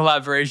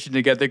collaboration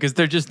together, because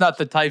they're just not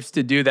the types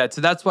to do that.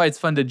 So that's why it's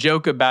fun to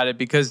joke about it,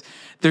 because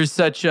there's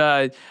such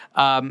a,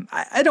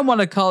 I don't want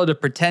to call it a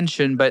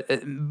pretension, but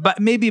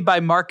maybe by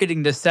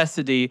marketing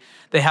necessity,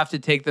 they have to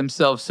take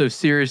themselves so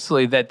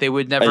seriously that they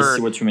would never, I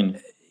see what you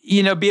mean.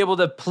 Be able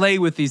to play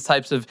with these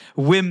types of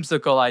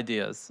whimsical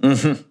ideas.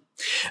 Mm-hmm.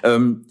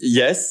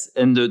 Yes,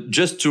 and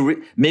just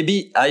to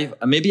maybe I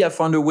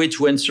found a way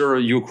to answer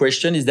your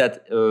question is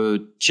that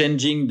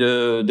changing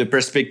the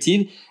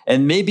perspective,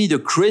 and maybe the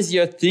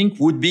crazier thing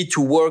would be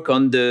to work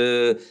on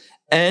the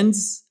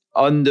ends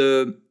on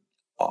the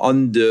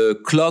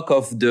clock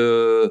of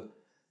the,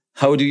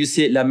 how do you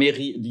say, la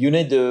mairie,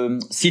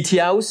 the city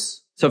house,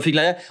 something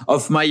like that,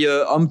 of my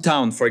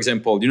hometown, for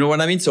example. You know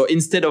what I mean? So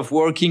instead of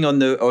working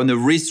on a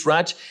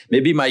wristwatch,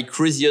 maybe my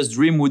craziest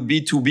dream would be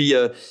to be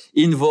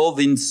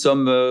involved in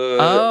some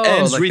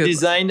ends like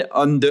redesign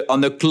on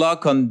the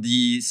clock on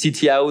the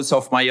city house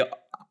of my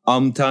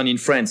hometown in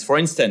France, for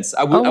instance.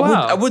 I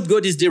would go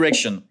this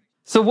direction.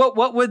 So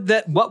what would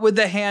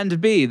the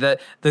hand be? The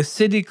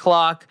city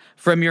clock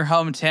from your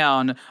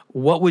hometown,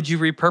 what would you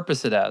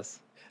repurpose it as?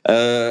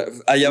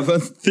 I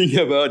haven't think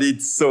about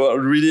it, so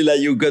really, like,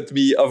 you got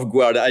me off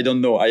guard. I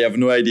don't know. I have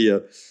no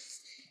idea.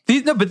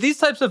 But these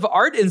types of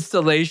art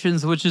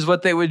installations, which is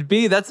what they would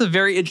be, that's a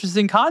very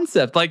interesting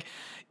concept. Like,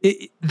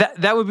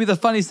 that would be the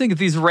funniest thing if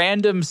these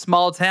random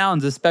small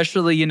towns,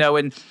 especially,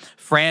 in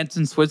France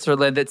and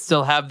Switzerland, that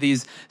still have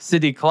these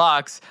city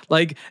clocks,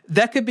 like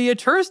that could be a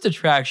tourist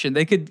attraction.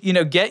 They could,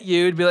 get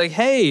you and be like,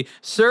 hey,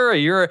 sir,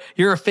 you're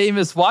a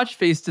famous watch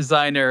face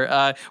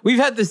designer. We've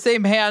had the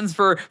same hands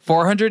for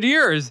 400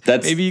 years.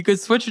 Maybe you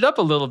could switch it up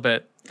a little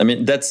bit. I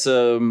mean, that's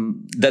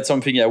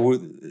something I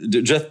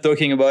would just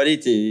talking about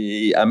it.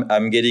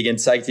 I'm getting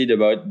excited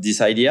about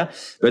this idea.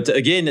 But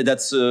again,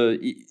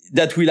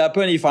 that will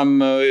happen if I'm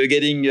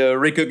getting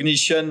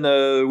recognition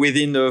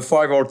within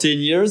 5 or 10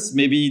 years.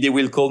 Maybe they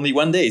will call me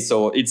one day.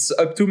 So it's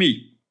up to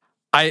me.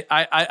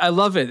 I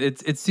love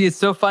it. It's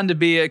so fun to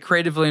be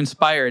creatively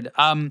inspired.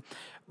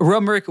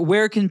 Romaric,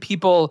 where can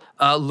people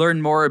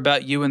learn more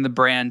about you and the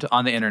brand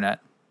on the internet?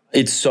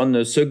 It's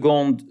on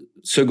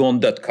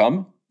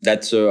Seconde.com.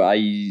 That's my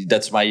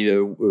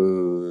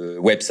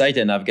website,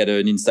 and I've got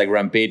an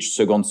Instagram page,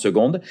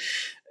 Seconde.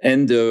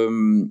 And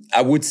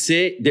I would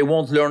say they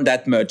won't learn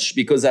that much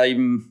because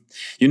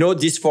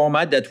this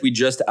format that we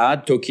just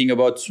had, talking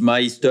about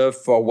my stuff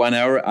for 1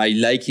 hour, I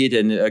like it.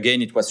 And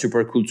again, it was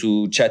super cool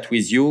to chat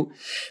with you.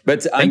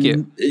 But Thank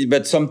you.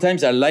 But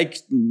sometimes I like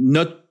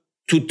not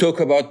to talk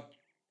about.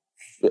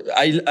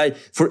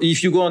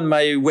 If you go on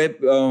my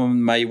web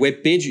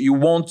page, you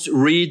won't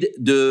read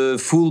the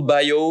full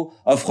bio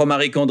of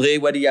Romaric André,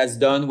 what he has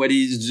done, what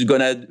he's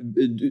gonna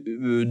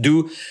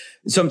do.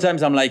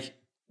 Sometimes I'm like,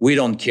 we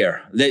don't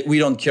care. We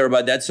don't care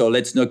about that. So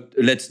let's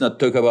not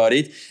talk about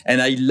it.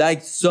 And I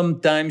like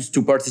sometimes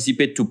to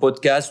participate to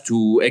podcasts,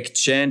 to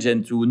exchange,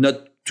 and to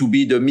not to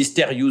be the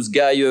mysterious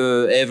guy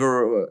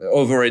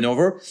over and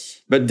over.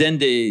 But then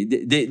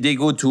they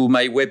go to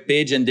my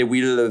webpage and they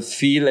will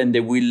feel and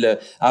they will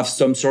have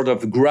some sort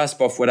of grasp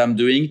of what I'm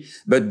doing,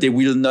 but they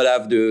will not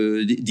have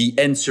the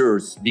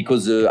answers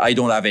because I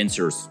don't have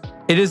answers.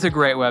 It is a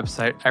great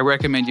website. I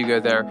recommend you go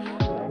there.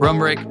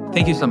 Romaric,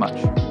 thank you so much.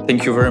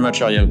 Thank you very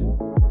much, Ariel.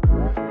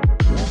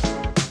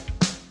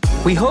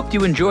 We hope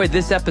you enjoyed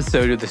this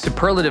episode of the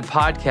Superlative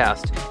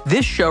Podcast.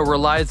 This show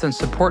relies on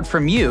support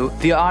from you,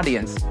 the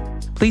audience.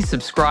 Please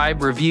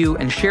subscribe, review,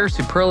 and share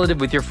Superlative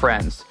with your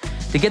friends.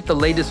 To get the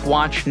latest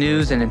watch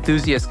news and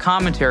enthusiast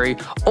commentary,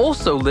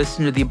 also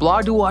listen to the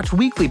Blog to Watch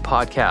Weekly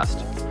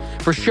podcast.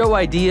 For show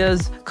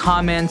ideas,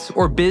 comments,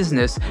 or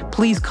business,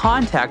 please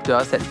contact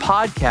us at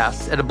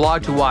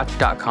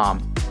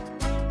podcasts@ablogtowatch.com.